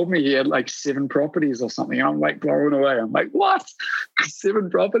think he told me he had like 7 properties or something. And I'm like blown away. I'm like, what? 7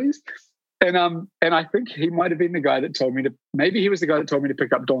 properties? And I think he might have been the guy that told me maybe he was the guy that told me to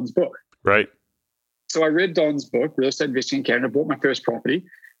pick up Don's book. Right. So I read Don's book, Real Estate Investing in Canada, bought my first property.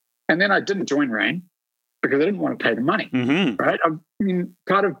 And then I didn't join RAIN because I didn't want to pay the money. Mm-hmm. Right. I mean,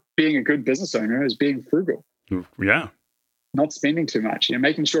 part of being a good business owner is being frugal. Yeah. Not spending too much,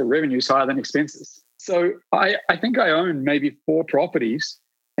 making sure revenue is higher than expenses. So I think I owned maybe 4 properties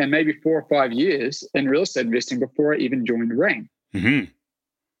and maybe 4 or 5 years in real estate investing before I even joined RAIN. Mm-hmm.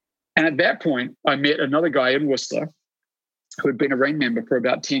 And at that point, I met another guy in Whistler who had been a RAIN member for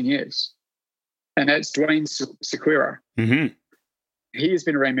about 10 years. And that's Dwayne Sequeira. Mm-hmm. He has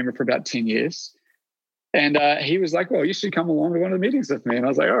been a RAIN member for about 10 years. And he was like, well, you should come along to one of the meetings with me. And I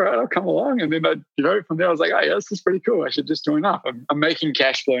was like, all right, I'll come along. And then, from there, I was like, oh, yeah, this is pretty cool. I should just join up. I'm making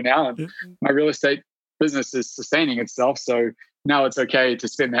cash flow now, and my real estate business is sustaining itself. So now it's okay to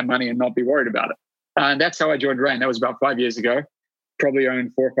spend that money and not be worried about it. And that's how I joined RAIN. That was about 5 years ago. Probably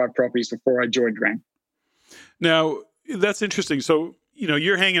owned 4 or 5 properties before I joined RAIN. Now, that's interesting. So,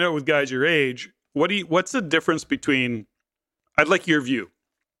 you're hanging out with guys your age. What's the difference between, I'd like your view.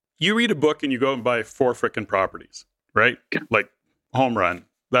 You read a book and you go and buy 4 frickin' properties, right? Like home run.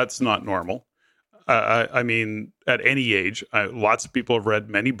 That's not normal. I mean, at any age, lots of people have read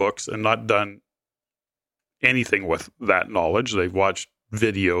many books and not done anything with that knowledge. They've watched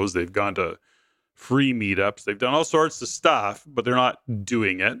videos. They've gone to free meetups. They've done all sorts of stuff, but they're not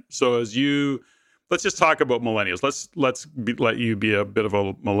doing it. So let's just talk about millennials. Let you be a bit of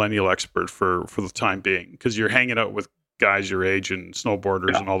a millennial expert for the time being, because you're hanging out with guys your age and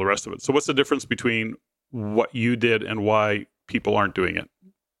snowboarders and all the rest of it. So what's the difference between what you did and why people aren't doing it?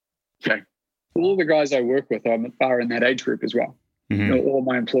 Okay. All the guys I work with are in that age group as well. Mm-hmm. All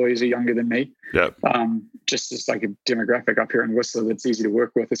my employees are younger than me. Yeah. Just as like a demographic up here in Whistler that's easy to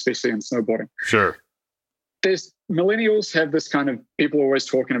work with, especially in snowboarding. Sure. Millennials have this kind of, people are always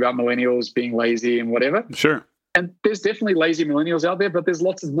talking about millennials being lazy and whatever. Sure. And there's definitely lazy millennials out there, but there's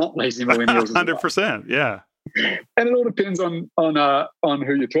lots of not lazy millennials. 100%. Yeah. And it all depends on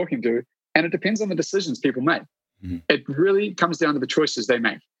who you're talking to, and it depends on the decisions people make. Mm-hmm. It really comes down to the choices they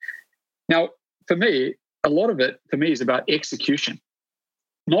make. Now, for me, a lot of it for me is about execution,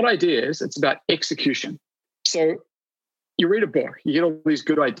 not ideas. It's about execution. So you read a book, you get all these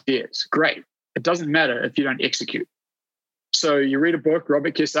good ideas. Great. It doesn't matter if you don't execute. So you read a book,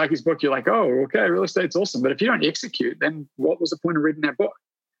 Robert Kiyosaki's book, you're like, oh, okay, real estate's awesome. But if you don't execute, then what was the point of reading that book?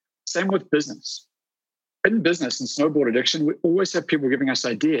 Same with business. In business and snowboard addiction, we always have people giving us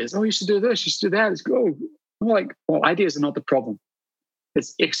ideas. Oh, you should do this, you should do that. It's cool. I'm like, well, ideas are not the problem.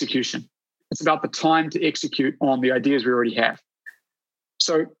 It's execution. It's about the time to execute on the ideas we already have.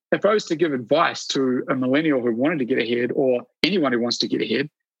 So if I was to give advice to a millennial who wanted to get ahead, or anyone who wants to get ahead,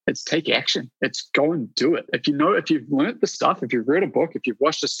 it's take action. It's go and do it. If you've learned the stuff, if you've read a book, if you've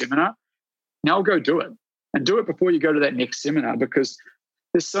watched a seminar, now go do it. And do it before you go to that next seminar, because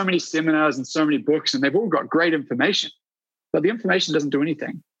there's so many seminars and so many books, and they've all got great information. But the information doesn't do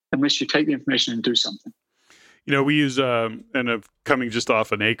anything unless you take the information and do something. We use, and I'm coming just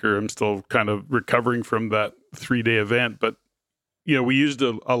off an acre. I'm still kind of recovering from that 3-day event, but we used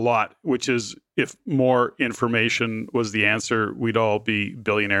a lot, which is if more information was the answer, we'd all be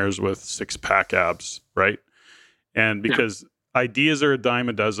billionaires with 6-pack abs, right? And because ideas are a dime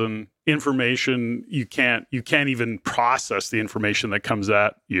a dozen, information, you can't even process the information that comes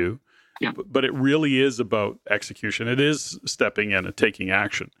at you. Yeah. But it really is about execution. It is stepping in and taking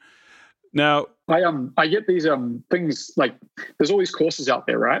action. Now, I get these things like there's all these courses out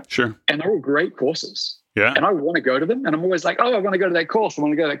there, right? Sure. And they're all great courses. Yeah. And I want to go to them. And I'm always like, oh, I want to go to that course. I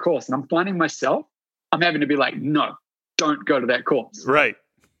want to go to that course. And I'm finding myself, I'm having to be like, no, don't go to that course. Right.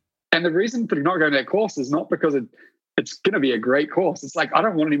 And the reason for not going to that course is not because it's going to be a great course. It's like, I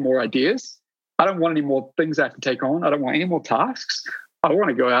don't want any more ideas. I don't want any more things I have to take on. I don't want any more tasks. I want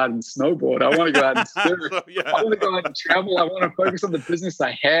to go out and snowboard. I want to go out and surf. I want to go out and travel. I want to focus on the business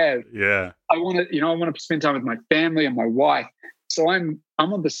I have. Yeah. I want to spend time with my family and my wife. So I'm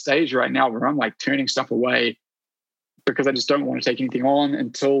on the stage right now where I'm like turning stuff away because I just don't want to take anything on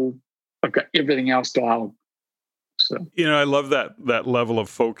until I've got everything else dialed. So I love that level of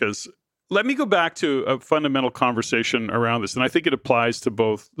focus. Let me go back to a fundamental conversation around this, and I think it applies to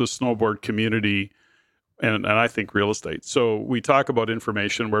both the snowboard community and I think real estate. So we talk about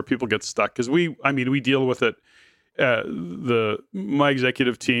information where people get stuck because we deal with it. My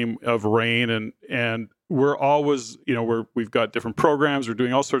executive team of RAIN and we're always, we've got different programs. We're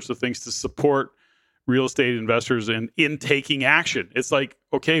doing all sorts of things to support real estate investors in taking action. It's like,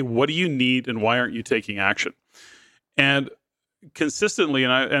 okay, what do you need and why aren't you taking action? And consistently,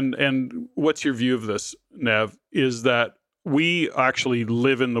 and what's your view of this, Nev, is that we actually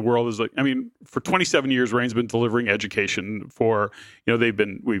live in the world for 27 years, RAIN's been delivering education for,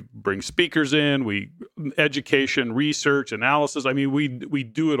 we bring speakers in, education, research, analysis. We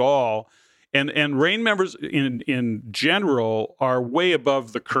do it all. And RAIN members in general are way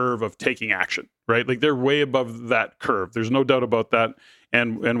above the curve of taking action, right? Like they're way above that curve. There's no doubt about that.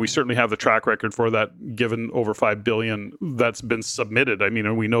 And we certainly have the track record for that, given over $5 billion that's been submitted.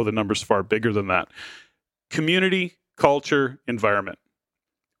 And we know the number's far bigger than that. Community, culture, environment.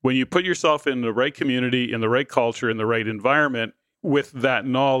 When you put yourself in the right community, in the right culture, in the right environment, with that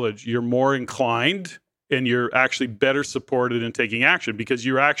knowledge, you're more inclined and you're actually better supported in taking action because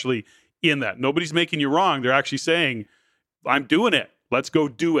you're actually in that. Nobody's making you wrong. They're actually saying, I'm doing it. Let's go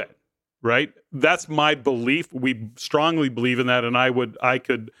do it. Right? That's my belief. We strongly believe in that. And I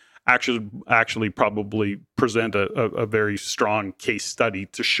could actually probably present a very strong case study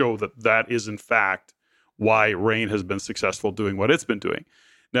to show that is in fact why RAIN has been successful doing what it's been doing.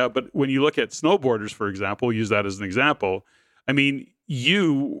 Now, but when you look at snowboarders, for example, use that as an example.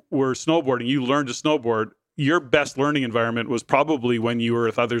 You were snowboarding, you learned to snowboard. Your best learning environment was probably when you were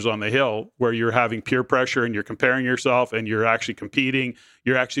with others on the hill, where you're having peer pressure and you're comparing yourself and you're actually competing.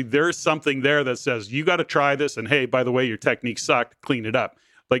 There's something there that says, you got to try this. And hey, by the way, your technique sucked, clean it up.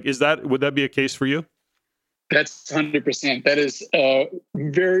 Would that be a case for you? That's 100%. That is a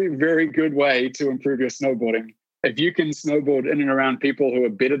very, very good way to improve your snowboarding. If you can snowboard in and around people who are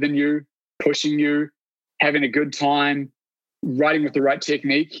better than you, pushing you, having a good time, riding with the right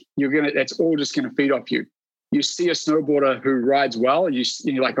technique, that's all just going to feed off you. You see a snowboarder who rides well, and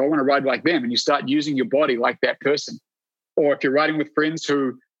you're like, I want to ride like them. And you start using your body like that person. Or if you're riding with friends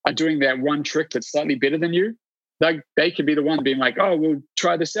who are doing that one trick that's slightly better than you, they could be the one being like, oh, well,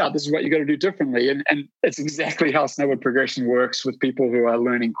 try this out. This is what you got to do differently. And it's exactly how snowboard progression works with people who are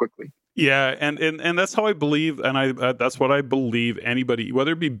learning quickly. Yeah. And that's how I believe. And that's what I believe anybody,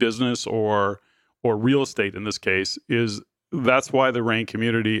 whether it be business or real estate in this case, that's why the RAIN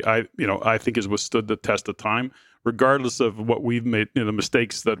community, I think has withstood the test of time, regardless of what we've made, the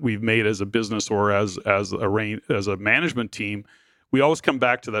mistakes that we've made as a business or as a management team. We always come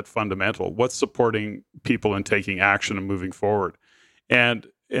back to that fundamental: what's supporting people in taking action and moving forward, and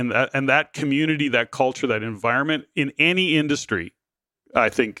that community, that culture, that environment in any industry, I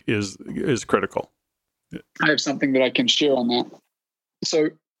think is critical. I have something that I can share on that. So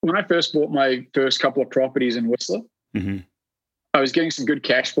when I first bought my first couple of properties in Whistler, mm-hmm. I was getting some good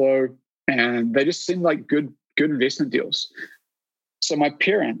cash flow, and they just seemed like good investment deals. So my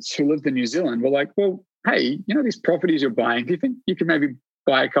parents, who lived in New Zealand, were like, well, hey, these properties you're buying, do you think you can maybe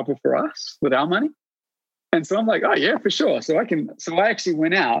buy a couple for us with our money? And so I'm like, oh yeah, for sure. So I actually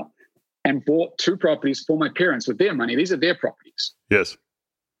went out and bought 2 properties for my parents with their money. These are their properties. Yes.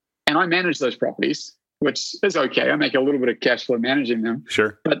 And I manage those properties, which is okay. I make a little bit of cash flow managing them.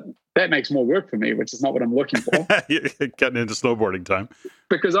 Sure. But that makes more work for me, which is not what I'm looking for. You're getting into snowboarding time.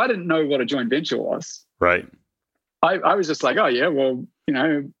 Because I didn't know what a joint venture was. Right. I was just like, oh yeah, well,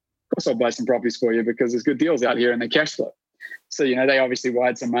 course I'll buy some properties for you because there's good deals out here and they cash flow. So, they obviously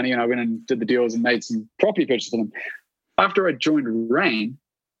wired some money and I went and did the deals and made some property purchases for them. After I joined Rain,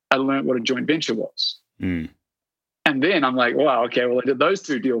 I learned what a joint venture was. Mm. And then I'm like, wow, okay, well, I did those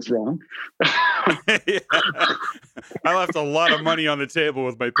two deals wrong. Yeah. I left a lot of money on the table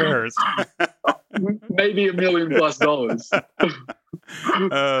with my parents. Maybe $1 million+.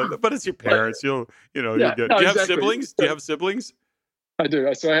 But it's your parents. You'll get. Do you have exactly. siblings? Do you have siblings? I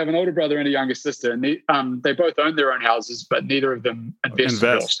do. So I have an older brother and a younger sister, and they both own their own houses, but neither of them invest in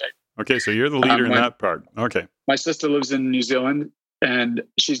real estate. Okay, so you're the leader in that part. Okay. My sister lives in New Zealand, and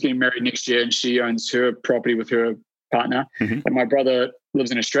she's getting married next year, and she owns her property with her partner. Mm-hmm. And my brother lives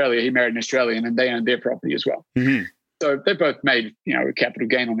in Australia. He married an Australian, and they own their property as well. Mm-hmm. So they both made a capital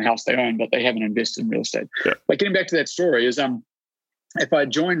gain on the house they own, but they haven't invested in real estate. Yeah. But getting back to that story is if I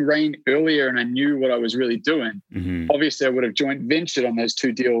joined Rain earlier and I knew what I was really doing, mm-hmm. obviously I would have joint ventured on those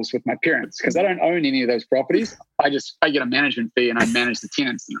two deals with my parents because I don't own any of those properties. I get a management fee and I manage the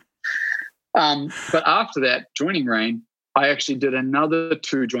tenants in them. But after that, joining Rain, I actually did another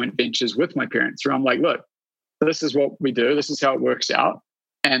 2 joint ventures with my parents where I'm like, look, this is what we do. This is how it works out.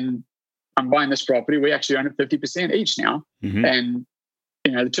 And I'm buying this property. We actually own it 50% each now. Mm-hmm. And,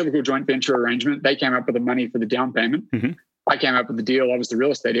 the typical joint venture arrangement, they came up with the money for the down payment. Mm-hmm. I came up with the deal. I was the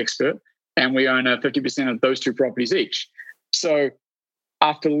real estate expert, and we own 50% of those 2 properties each. So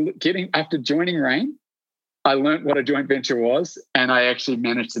after joining Rain, I learned what a joint venture was, and I actually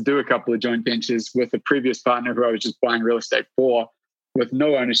managed to do a couple of joint ventures with a previous partner who I was just buying real estate for with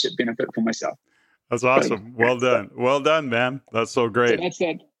no ownership benefit for myself. That's awesome. Well done. Well done, man. That's so great. So that's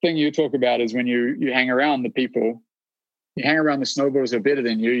that thing you talk about is when you hang around the people. You hang around the snowboarders who are better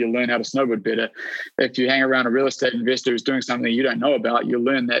than you, you'll learn how to snowboard better. If you hang around a real estate investor who's doing something you don't know about, you'll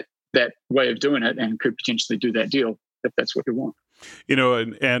learn that way of doing it and could potentially do that deal if that's what you want.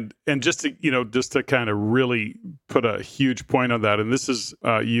 And just to kind of really put a huge point on that, and this is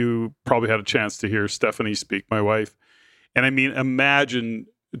you probably had a chance to hear Stephanie speak, my wife. And I mean, imagine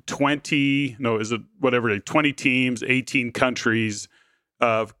 20 teams, 18 countries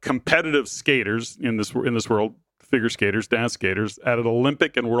of competitive skaters in this world. Figure skaters, dance skaters at an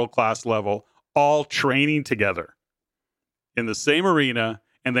Olympic and world-class level, all training together in the same arena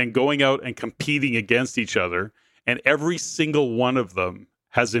and then going out and competing against each other. And every single one of them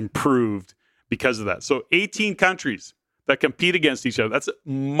has improved because of that. So 18 countries that compete against each other. That's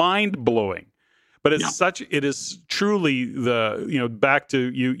mind-blowing. But it is truly back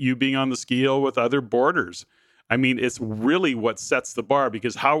to you being on the scale with other boarders. I mean, it's really what sets the bar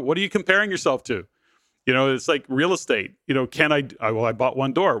because what are you comparing yourself to? It's like real estate. I bought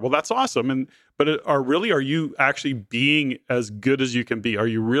one door. Well, that's awesome. But are you actually being as good as you can be? Are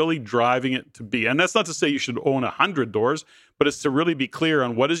you really driving it to be? And that's not to say you should own 100 doors, but it's to really be clear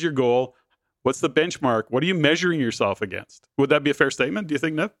on what is your goal? What's the benchmark? What are you measuring yourself against? Would that be a fair statement? Do you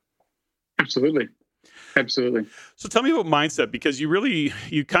think, Nev? Absolutely. So tell me about mindset, because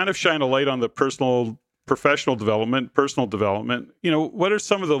you kind of shine a light on the professional development, personal development. What are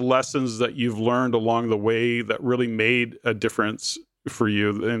some of the lessons that you've learned along the way that really made a difference for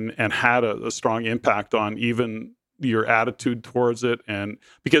you and had a strong impact on even your attitude towards it? And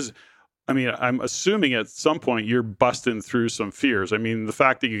because, I mean, I'm assuming at some point you're busting through some fears. I mean, the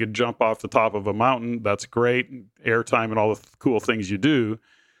fact that you could jump off the top of a mountain, that's great, airtime and all the cool things you do.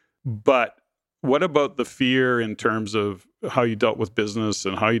 But what about the fear in terms of how you dealt with business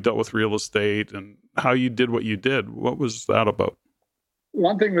and how you dealt with real estate and how you did what you did? What was that about?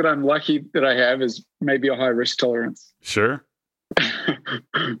 One thing that I'm lucky that I have is maybe a high risk tolerance. Sure.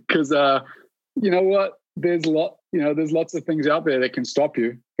 Because you know what? There's lots of things out there that can stop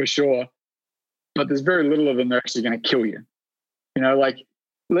you for sure, but there's very little of them that are actually going to kill you.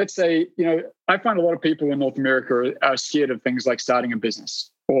 Let's say, I find a lot of people in North America are scared of things like starting a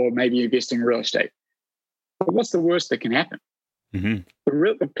business or maybe investing in real estate. But what's the worst that can happen? Mm-hmm.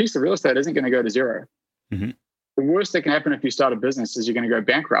 The piece of real estate isn't going to go to zero. Mm-hmm. The worst that can happen if you start a business is you're going to go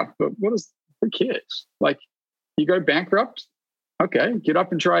bankrupt. But who cares? You go bankrupt, okay, get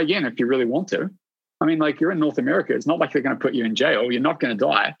up and try again if you really want to. I mean, you're in North America. It's not like they're going to put you in jail. You're not going to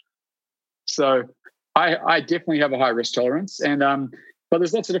die. So I definitely have a high risk tolerance. And but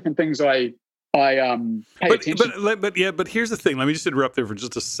there's lots of different things I pay attention. But here's the thing. Let me just interrupt there for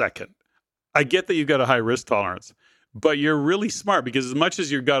just a second. I get that you've got a high risk tolerance, but you're really smart because as much as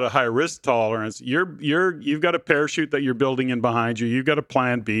you've got a high risk tolerance, you've got a parachute that you're building in behind you. You've got a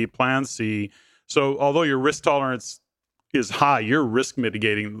plan B, plan C. So although your risk tolerance is high, you're risk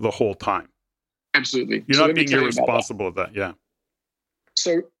mitigating the whole time. Absolutely. You're not being irresponsible of that. Yeah.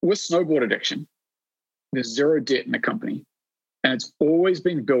 So with snowboard addiction, there's zero debt in the company. and it's always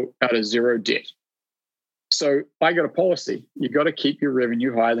been built out of zero debt. So I got a policy. You got to keep your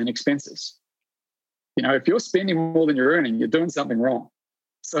revenue higher than expenses. If you're spending more than you're earning, you're doing something wrong.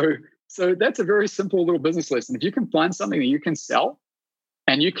 So that's a very simple little business lesson. If you can find something that you can sell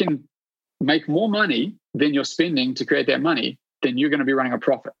and you can make more money than you're spending to create that money, then you're going to be running a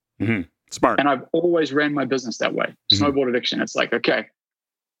profit. Mm-hmm. Smart. And I've always ran my business that way. Mm-hmm. Snowboard addiction. It's like, okay,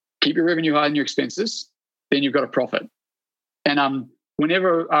 keep your revenue higher than your expenses, then you've got a profit. And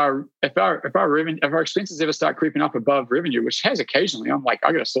whenever if our expenses ever start creeping up above revenue, which has occasionally, I'm like,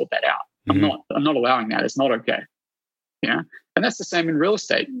 I got to sort that out. Mm-hmm. I'm not allowing that. It's not okay. And that's the same in real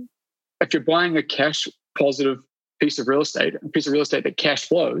estate. If you're buying a cash positive piece of real estate, a piece of real estate that cash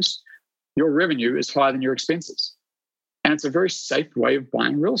flows, your revenue is higher than your expenses. And it's a very safe way of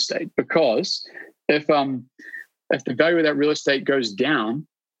buying real estate, because if the value of that real estate goes down,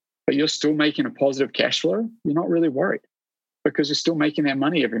 but you're still making a positive cash flow, you're not really worried, because you're still making that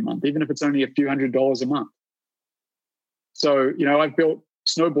money every month, even if it's only a few $100s a month. So, I've built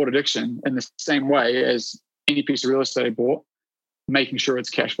snowboard addiction in the same way as any piece of real estate I bought, making sure it's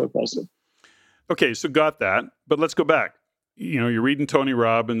cash flow positive. Okay, so got that. But let's go back. You're reading Tony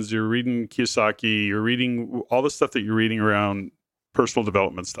Robbins, you're reading Kiyosaki, you're reading all the stuff that you're reading around personal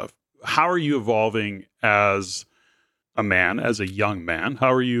development stuff. How are you evolving as a man, as a young man?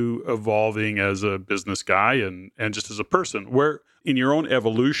 How are you evolving as a business guy and just as a person? Where in your own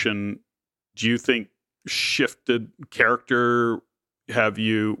evolution, do you think shifted character? Have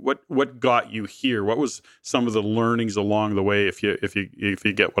you what got you here? What was some of the learnings along the way, if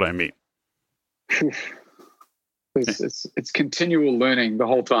you get what I mean? It's continual learning the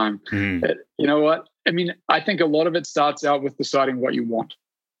whole time. Mm. You know what? I mean, I think a lot of it starts out with deciding what you want.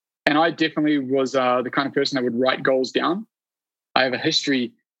 And I definitely was the kind of person that would write goals down. I have a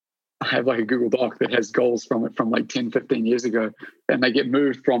history. I have like a Google Doc that has goals from like 10, 15 years ago. And they get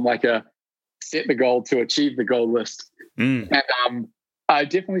moved from like a set the goal to achieve the goal list. Mm. And I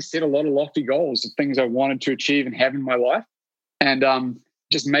definitely set a lot of lofty goals of things I wanted to achieve and have in my life. And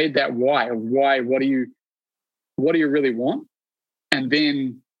just made that why. What do you really want? And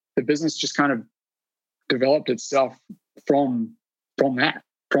then the business just kind of developed itself from that,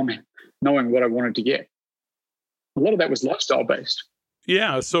 from knowing what I wanted to get. A lot of that was lifestyle based.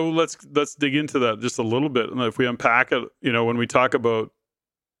 Yeah. So let's dig into that just a little bit. And if we unpack it, when we talk about,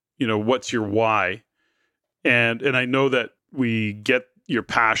 what's your why? And I know that we get your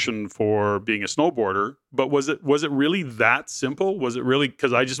passion for being a snowboarder, but was it really that simple? Was it really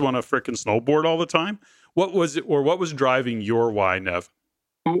because I just want to frickin' snowboard all the time? What was it, or what was driving your why, Nev?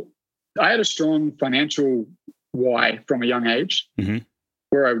 I had a strong financial why from a young age, mm-hmm.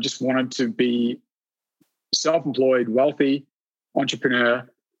 where I just wanted to be self-employed, wealthy, entrepreneur,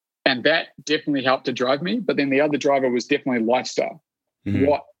 and that definitely helped to drive me. But then the other driver was definitely lifestyle. Mm-hmm.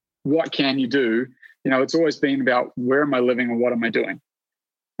 What can you do? It's always been about where am I living and what am I doing?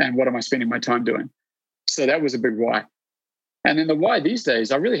 And what am I spending my time doing? So that was a big why. And then the why these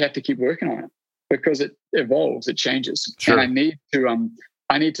days, I really have to keep working on it because it evolves, it changes. Sure. And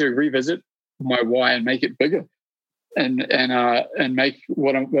I need to revisit my why and make it bigger and make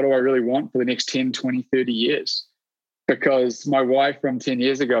what do I really want for the next 10, 20, 30 years? Because my why from 10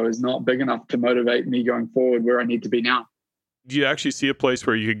 years ago is not big enough to motivate me going forward where I need to be now. Do you actually see a place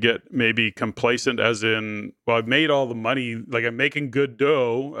where you could get maybe complacent, as in, well, I've made all the money, like I'm making good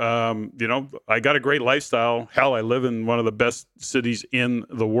dough. I got a great lifestyle. Hell, I live in one of the best cities in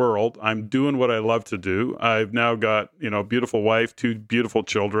the world. I'm doing what I love to do. I've now got, a beautiful wife, 2 beautiful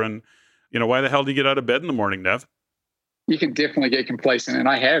children. Why the hell do you get out of bed in the morning, Nev? You can definitely get complacent. And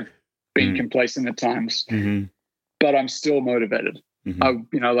I have been complacent at times, mm-hmm. but I'm still motivated.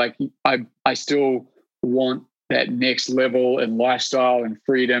 Mm-hmm. I still want that next level in lifestyle and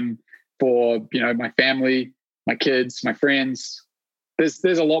freedom for, my family, my kids, my friends. There's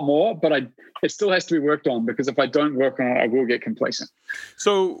a lot more, but it still has to be worked on, because if I don't work on it, I will get complacent.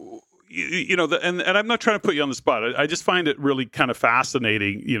 So, and I'm not trying to put you on the spot. I just find it really kind of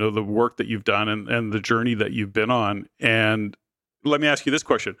fascinating, the work that you've done and the journey that you've been on. And let me ask you this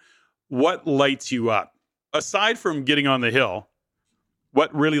question. What lights you up? Aside from getting on the hill,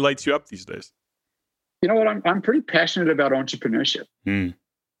 what really lights you up these days? You know what? I'm pretty passionate about entrepreneurship. Mm.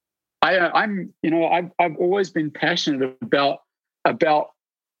 I've always been passionate about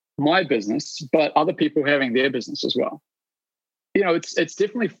my business, but other people having their business as well. It's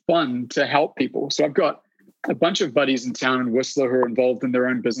definitely fun to help people. So I've got a bunch of buddies in town in Whistler who are involved in their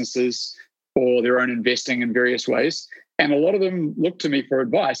own businesses or their own investing in various ways. And a lot of them look to me for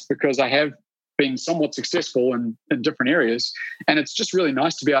advice because I have been somewhat successful in different areas. And it's just really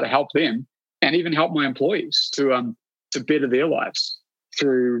nice to be able to help them and even help my employees to to better their lives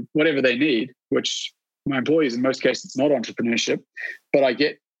through whatever they need, which my employees, in most cases, it's not entrepreneurship, but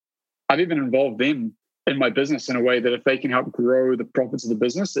I've even involved them in my business in a way that if they can help grow the profits of the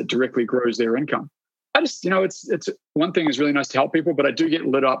business, it directly grows their income. I just, it's one thing is really nice to help people, but I do get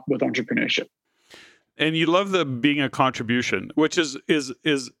lit up with entrepreneurship. And you love the being a contribution, which is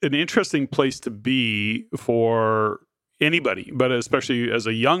an interesting place to be for anybody, but especially as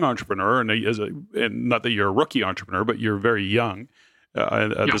a young entrepreneur, and not that you're a rookie entrepreneur, but you're very young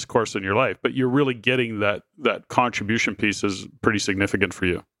at this course in your life. But you're really getting that contribution piece is pretty significant for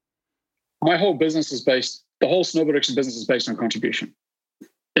you. My whole business is the whole snowboard addiction business is based on contribution.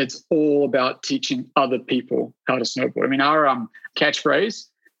 It's all about teaching other people how to snowboard. I mean, our catchphrase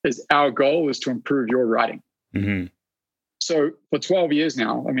is our goal is to improve your riding. Mm-hmm. So for 12 years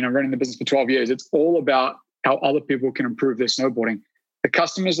now, I mean, I'm running the business for 12 years. It's all about how other people can improve their snowboarding. The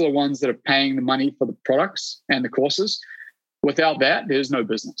customers are the ones that are paying the money for the products and the courses. Without that, there's no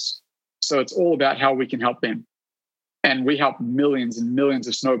business. So it's all about how we can help them. And we help millions and millions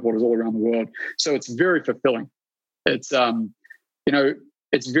of snowboarders all around the world. So it's very fulfilling. It's,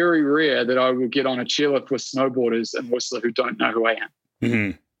 it's very rare that I will get on a chairlift with snowboarders in Whistler who don't know who I am.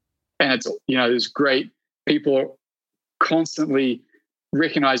 Mm-hmm. And it's, there's great people constantly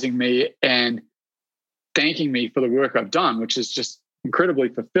recognizing me and thanking me for the work I've done, which is just incredibly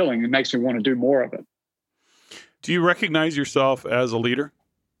fulfilling. It makes me want to do more of it. Do you recognize yourself as a leader?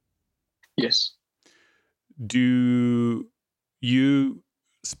 Yes. Do you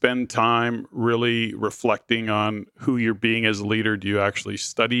spend time really reflecting on who you're being as a leader? Do you actually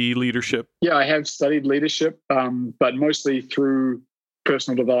study leadership? Yeah, I have studied leadership, but mostly through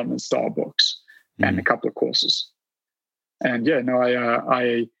personal development style books and a couple of courses. And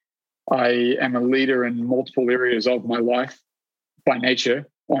I am a leader in multiple areas of my life by nature: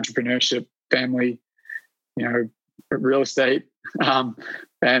 entrepreneurship, family, real estate,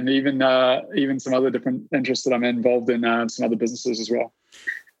 and even some other different interests that I'm involved in, some other businesses as well.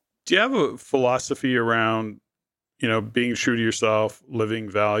 Do you have a philosophy around, being true to yourself, living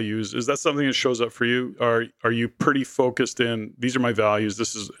values? Is that something that shows up for you? Are you pretty focused in, these are my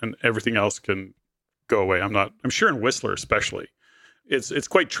values, and everything else can go away? I'm sure in Whistler especially, it's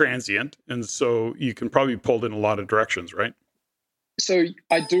quite transient. And so you can probably be pulled in a lot of directions, right? So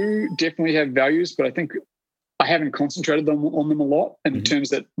I do definitely have values, but I think I haven't concentrated on them a lot in terms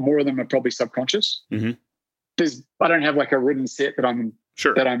that more of them are probably subconscious. Mm-hmm. I don't have like a written set that I'm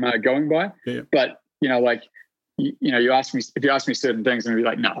going by. Yeah. But you ask me, if you ask me certain things, I'm gonna be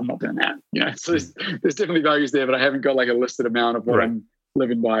like, no, I'm not doing that. So there's definitely values there, but I haven't got like a listed amount of what I'm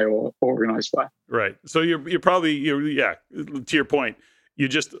living by or organized by. Right. So you're probably to your point, you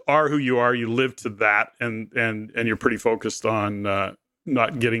just are who you are. You live to that, and you're pretty focused on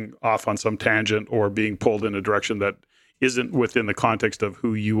not getting off on some tangent or being pulled in a direction that isn't within the context of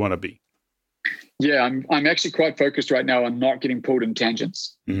who you want to be. Yeah, I'm actually quite focused right now on not getting pulled in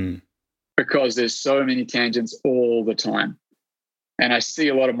tangents because there's so many tangents all the time. And I see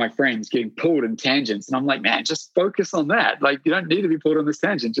a lot of my friends getting pulled in tangents. And I'm like, man, just focus on that. Like, you don't need to be pulled on this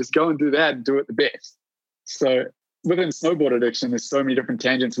tangent. Just go and do that and do it the best. So within snowboard addiction, there's so many different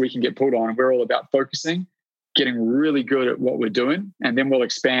tangents we can get pulled on. And we're all about focusing, getting really good at what we're doing. And then we'll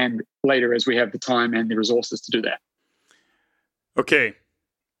expand later as we have the time and the resources to do that. Okay.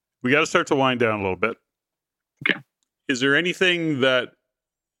 We got to start to wind down a little bit. Okay. Is there anything that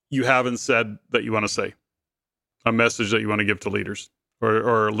you haven't said that you want to say? A message that you want to give to leaders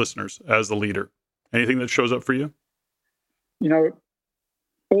or listeners as a leader? Anything that shows up for you?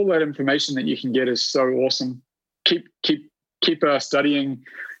 All that information that you can get is so awesome. Keep studying,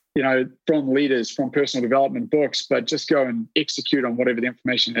 from leaders, from personal development books, but just go and execute on whatever the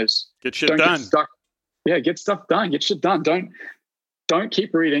information is. Get shit done. Get stuck. Yeah, get stuff done. Get shit done. Don't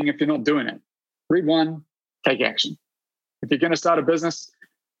keep reading if you're not doing it. Read one, take action. If you're going to start a business,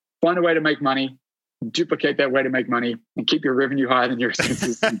 find a way to make money, duplicate that way to make money, and keep your revenue higher than your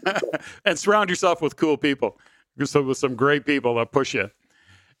expenses. And surround yourself with cool people. So with some great people that push you.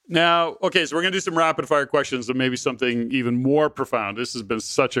 Now, okay, so we're going to do some rapid fire questions and maybe something even more profound. This has been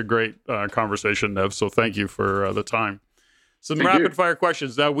such a great conversation, Nev, so thank you for the time. Some rapid fire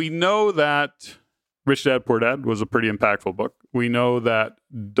questions. Now, we know that Rich Dad Poor Dad was a pretty impactful book. We know that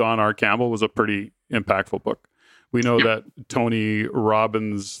Don R. Campbell was a pretty impactful book. We know that Tony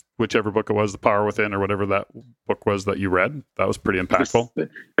Robbins, whichever book it was, The Power Within or whatever that book was that you read, that was pretty impactful.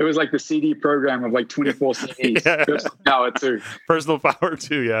 It was like the CD program of like 24 CDs. Yeah. Personal Power 2. Personal Power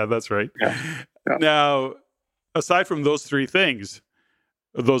 2, yeah, that's right. Yeah. Now, aside from those three things,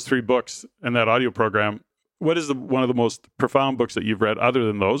 those three books and that audio program, what is one of the most profound books that you've read other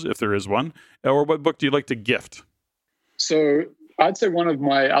than those, if there is one? Or what book do you like to gift? So I'd say one of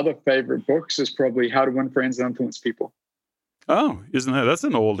my other favorite books is probably How to Win Friends and Influence People. Oh, that's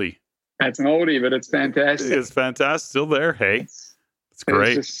an oldie. That's an oldie, but it's fantastic. It's fantastic. Still there. Hey, it's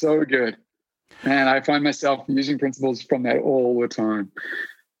great. It's just so good. And I find myself using principles from that all the time.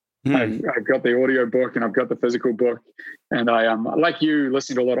 I've got the audio book and I've got the physical book. And I am, like you,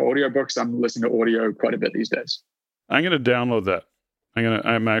 listening to a lot of audio books. I'm listening to audio quite a bit these days. I'm going to download that.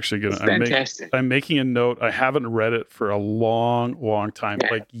 I'm making a note. I haven't read it for a long time,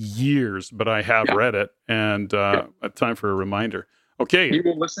 like years, but I have read it, and time for a reminder. Okay. You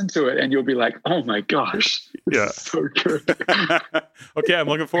will listen to it and you'll be like, oh my gosh. This is so good. Okay. I'm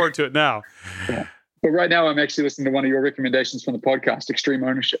looking forward to it now. Yeah. But right now I'm actually listening to one of your recommendations from the podcast, Extreme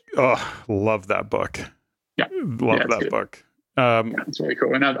Ownership. Oh, love that book. Yeah. Love that book. It's very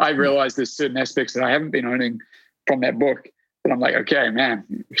cool. And I realized there's certain aspects that I haven't been owning from that book. But I'm like, okay, man,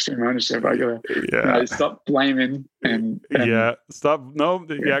 extreme ownership. I gotta stop blaming and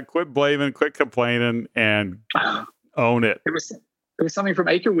quit blaming, quit complaining, and own it. It was something from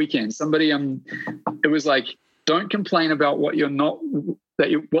Acre Weekend. Somebody it was like, don't complain about what you're not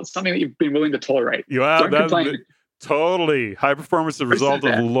what's something that you've been willing to tolerate. Don't complain. Totally. High performance the result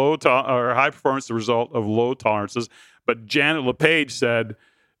of high performance the result of low tolerances. But Janet LePage said,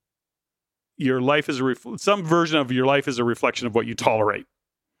 your life is some version of your life is a reflection of what you tolerate.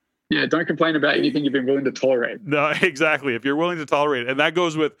 Yeah, don't complain about anything you've been willing to tolerate. No, exactly. If you're willing to tolerate, and that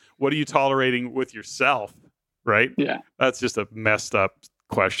goes with what are you tolerating with yourself, right? Yeah. That's just a messed up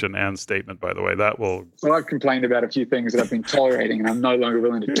question and statement, by the way. So I've complained about a few things that I've been tolerating, and I'm no longer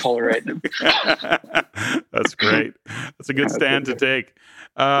willing to tolerate them. That's great. That's a good stand to take.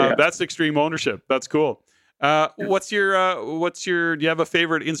 That's extreme ownership. That's cool. What's your do you have a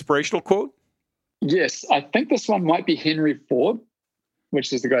favorite inspirational quote? Yes, I think this one might be Henry Ford,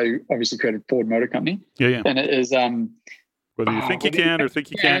 which is the guy who obviously created Ford Motor Company. Yeah. And it is whether you think you can or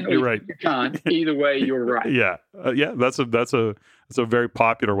think you can't, you're right. You can't. Either way, you're right. Yeah. That's a very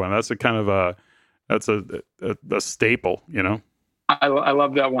popular one. That's a kind of a staple, you know. I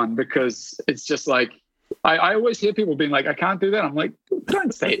love that one because it's just like I always hear people being like, I can't do that. I'm like,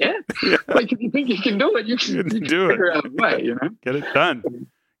 don't say that. Yeah. Like if you think you can do it, you can do it. Figure out a way, you know. Get it done.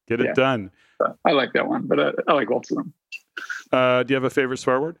 Get it done. I like that one, but I like lots of them. Do you have a favorite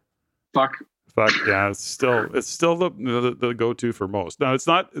swear word? Fuck. Yeah, it's still the go-to for most. Now, it's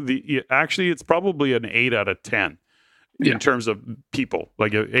not it's probably an 8 out of 10 in terms of people.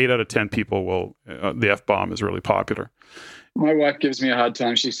 Like 8 out of 10 people will the F-bomb is really popular. My wife gives me a hard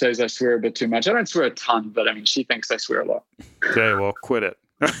time. She says I swear a bit too much. I don't swear a ton, but I mean, she thinks I swear a lot. Okay, well, quit it.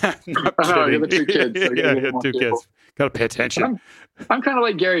 You have 2 kids. So you have 2 kids. Got to pay attention. I'm kind of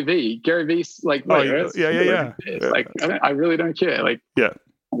like Gary Vee. Gary Vee's like, yeah. Like, I really don't care. Like, at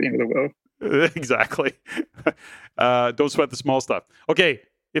the end of the world. Exactly. Don't sweat the small stuff. Okay,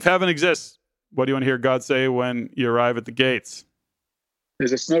 if heaven exists, what do you want to hear God say when you arrive at the gates?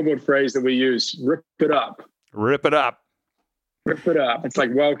 There's a snowboard phrase that we use: "Rip it up." Rip it up. Rip it up. It's like,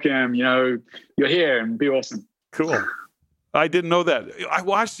 welcome. You know, you're here and be awesome. Cool. I didn't know that. I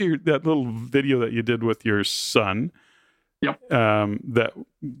watched that little video that you did with your son. Yep.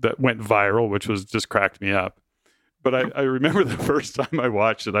 That went viral, which was just cracked me up. But I remember the first time I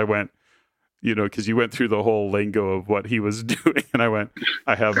watched it, I went, because you went through the whole lingo of what he was doing, and I went,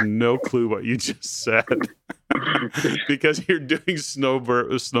 I have no clue what you just said, because you're doing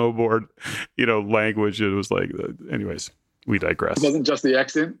snowboard, language. It was like, anyways. We digress. It wasn't just the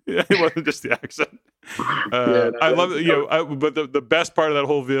accent. Yeah, it wasn't just the accent. I love it. But the best part of that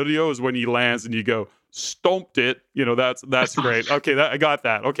whole video is when he lands and you go, "Stomped it." That's great. Okay, I got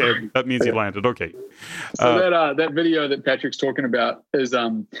that. Okay, that means he landed. Okay. So that video that Patrick's talking about is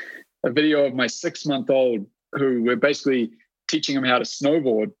a video of my 6-month-old who we're basically teaching him how to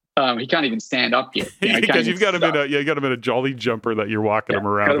snowboard. He can't even stand up yet. Because you've got him in a jolly jumper that you're walking him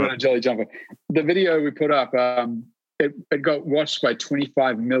around. Got him in a jolly jumper. The video we put up. It got watched by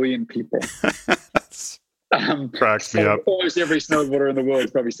 25 million people. Cracks me up. Almost every snowboarder in the world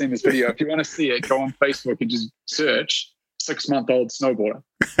has probably seen this video. If you want to see it, go on Facebook and just search 6-month-old snowboarder,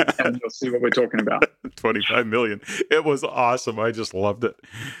 and you'll see what we're talking about. 25 million. It was awesome. I just loved it.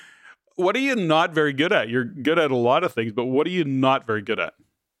 What are you not very good at? You're good at a lot of things, but what are you not very good at?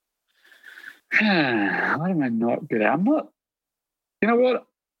 What am I not good at? I'm not, you know what?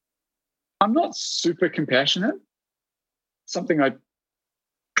 I'm not super compassionate. Something I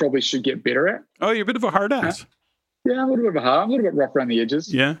probably should get better at. Oh, you're a bit of a hard ass. Yeah, I'm a little bit rough around the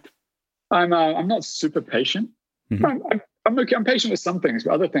edges. Yeah. I'm not super patient. Mm-hmm. I'm patient with some things,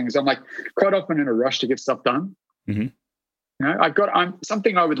 but other things I'm like quite often in a rush to get stuff done. Mm-hmm. I'm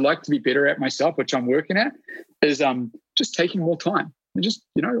something I would like to be better at myself, which I'm working at, is just taking more time. And just,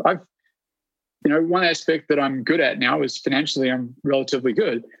 one aspect that I'm good at now is financially I'm relatively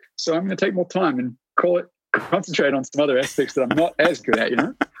good. So I'm going to take more time and concentrate on some other aspects that I'm not as good at,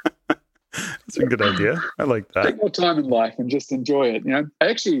 That's a good idea. I like that. Take more time in life and just enjoy it. I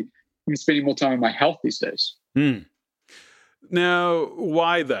actually am spending more time on my health these days. Now,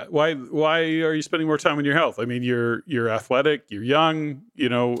 why that? Why are you spending more time on your health? I mean, you're athletic, you're young.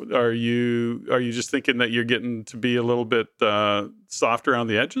 Are you just thinking that you're getting to be a little bit soft around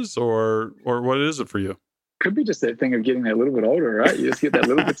the edges, or what is it for you? Could be just that thing of getting that little bit older, right? You just get that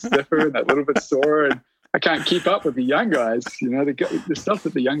little bit stiffer and that little bit sore, and I can't keep up with the young guys. The stuff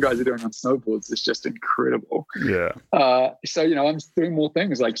that the young guys are doing on snowboards is just incredible. Yeah. So, I'm doing more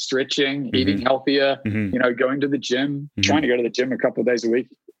things like stretching, eating healthier, going to the gym, trying to go to the gym a couple of days a week.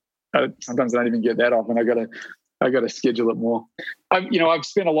 Sometimes I don't even get that often. I got to schedule it more. I've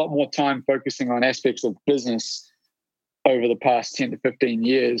spent a lot more time focusing on aspects of business over the past 10 to 15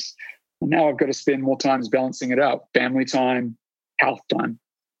 years. And now I've got to spend more time balancing it out. Family time, health time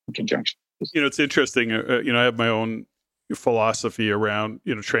in conjunction. It's interesting. I have my own philosophy around,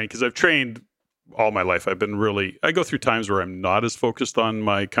 training, because I've trained all my life. I go through times where I'm not as focused on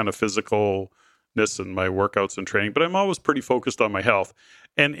my kind of physicalness and my workouts and training, but I'm always pretty focused on my health.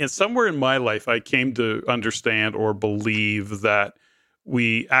 And somewhere in my life, I came to understand or believe that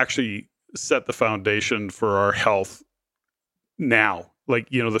we actually set the foundation for our health now. Like,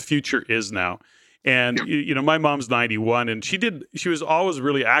 the future is now. And, my mom's 91 and she was always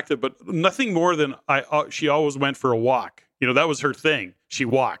really active, but nothing more than she always went for a walk. That was her thing. She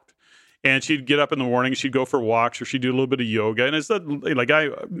walked and she'd get up in the morning, she'd go for walks or she'd do a little bit of yoga. And it's not like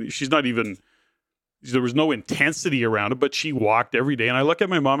she's not even, there was no intensity around it, but she walked every day. And I look at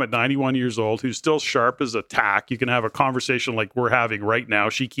my mom at 91 years old, who's still sharp as a tack. You can have a conversation like we're having right now.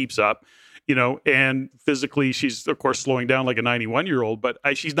 She keeps up. And physically, she's, of course, slowing down like a 91-year-old, but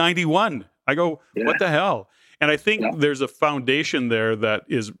she's 91. I go, what the hell? And I think there's a foundation there that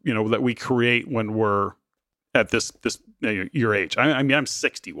is, that we create when we're at this your age. I mean, I'm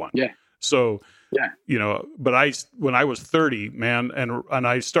 61. Yeah. So, but when I was 30, man, and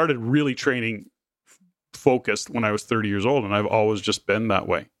I started really training focused when I was 30 years old, and I've always just been that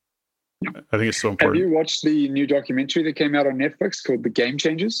way. I think it's so important. Have you watched the new documentary that came out on Netflix called The Game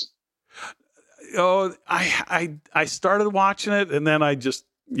Changers? Oh, I started watching it and then I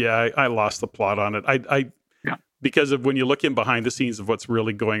lost the plot on it. Because of when you look in behind the scenes of what's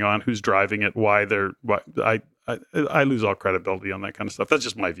really going on, who's driving it, I lose all credibility on that kind of stuff. That's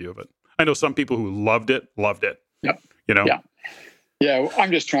just my view of it. I know some people who loved it. Yep. Yeah.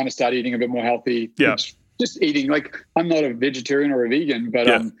 I'm just trying to start eating a bit more healthy. Yeah. Just eating, like, I'm not a vegetarian or a vegan, but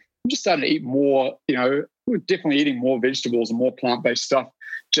I'm just starting to eat more, we're definitely eating more vegetables and more plant-based stuff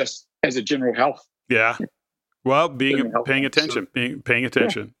just as a general health. Yeah. Well, paying attention.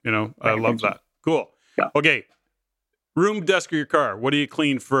 I love that. Cool. Yeah. Okay. Room, desk, or your car? What do you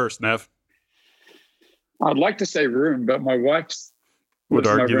clean first, Nev? I'd like to say room, but my wife's would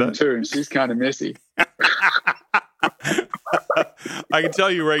argue room that too, and she's kind of messy. I can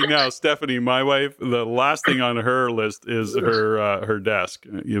tell you right now, Stephanie, my wife, the last thing on her list is her desk.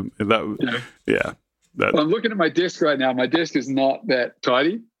 Well, I'm looking at my desk right now. My desk is not that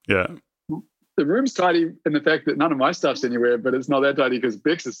tidy. Yeah. The room's tidy in the fact that none of my stuff's anywhere, but it's not that tidy because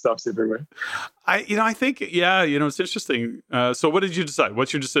Bix's stuff's everywhere. I think, it's interesting. So what did you decide?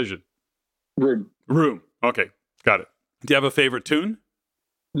 What's your decision? Room. Okay. Got it. Do you have a favorite tune?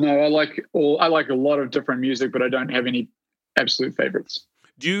 No, I like a lot of different music, but I don't have any absolute favorites.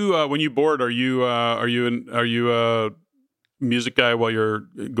 Do you, when you board, are you a music guy while you're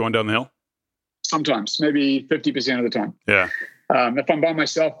going down the hill? Sometimes, maybe 50% of the time. Yeah. If I'm by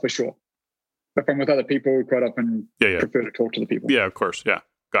myself, for sure. If I'm with other people, quite often prefer to talk to the people. Yeah, of course. Yeah,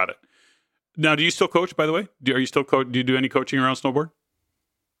 got it. Now, do you still coach, by the way? Do you do any coaching around snowboard?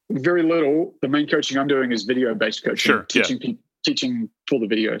 Very little. The main coaching I'm doing is video-based coaching. Sure. Teaching for the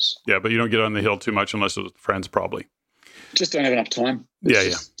videos. Yeah, but you don't get on the hill too much unless it's with friends, probably. Just don't have enough time.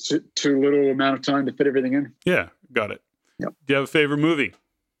 Too little amount of time to fit everything in. Yeah, got it. Yep. Do you have a favorite movie?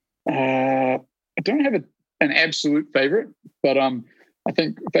 I don't have an absolute favorite, but I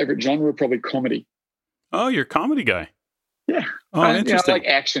think favorite genre probably comedy. Oh, you're a comedy guy. Yeah. Oh, interesting. I like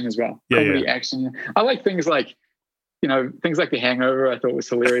action as well. Yeah, comedy, action. I like things like, The Hangover. I thought was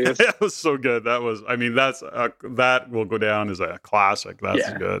hilarious. That was so good. That will go down as a classic.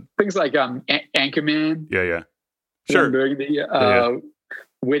 That's good. Things like Anchorman. Yeah. Sure. Burgundy,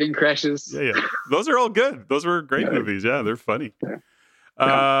 Wedding Crashes. Yeah. Those are all good. Those were great movies. Yeah, they're funny. Yeah.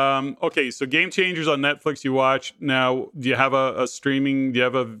 Okay, so Game Changers on Netflix you watch. Now, do you have a streaming, do you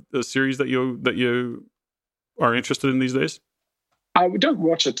have a series that you are interested in these days? I don't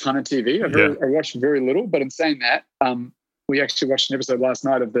watch a ton of TV. I watch very little, but in saying that, we actually watched an episode last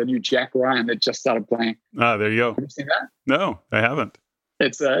night of the new Jack Ryan that just started playing. Ah, there you go. Have you seen that? No, I haven't.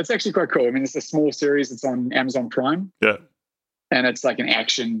 It's actually quite cool. I mean, it's a small series. It's on Amazon Prime. Yeah. And it's like an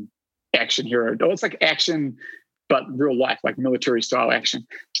action hero. Oh, it's like action, but real life, like military style action.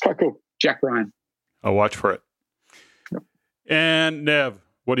 It's quite cool. Jack Ryan. I'll watch for it. Yep. And Nev,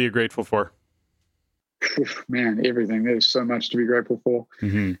 what are you grateful for? Man, everything. There's so much to be grateful for.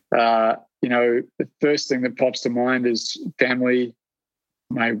 Mm-hmm. The first thing that pops to mind is family,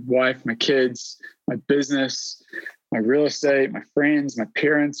 my wife, my kids, my business, my real estate, my friends, my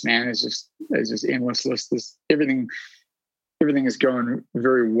parents. Man, it's just endless list. Everything is going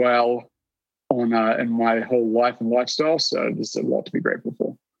very well in my whole life and lifestyle. So there's a lot to be grateful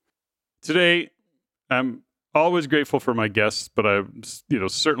for. Today, I'm always grateful for my guests, but I'm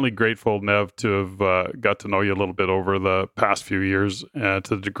certainly grateful, Nev, to have got to know you a little bit over the past few years to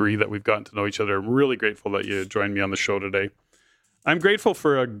the degree that we've gotten to know each other. I'm really grateful that you joined me on the show today. I'm grateful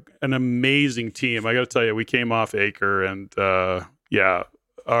for an amazing team. I got to tell you, we came off Acre, and the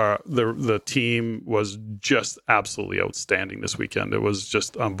team was just absolutely outstanding this weekend. It was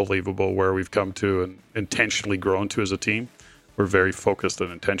just unbelievable where we've come to and intentionally grown to as a team. We're very focused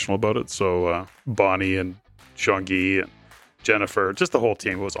and intentional about it. So Bonnie and Jean-Guy and Jennifer, just the whole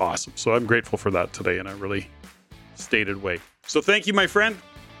team was awesome. So I'm grateful for that today in a really stated way. So thank you, my friend.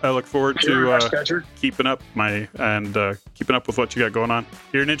 I look forward to keeping up with what you got going on.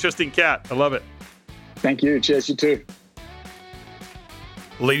 You're an interesting cat. I love it. Thank you. Cheers, you too.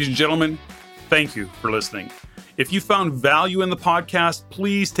 Ladies and gentlemen, thank you for listening. If you found value in the podcast,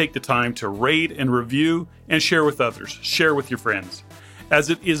 please take the time to rate and review and share with others. Share with your friends. As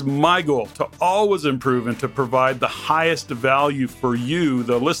it is my goal to always improve and to provide the highest value for you,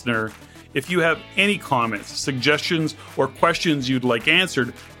 the listener. If you have any comments, suggestions, or questions you'd like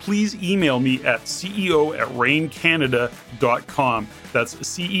answered, please email me at ceo@reincanada.com. That's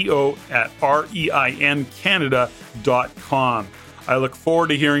ceo@reincanada.com. I look forward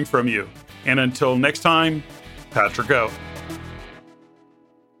to hearing from you. And until next time, Patrick out.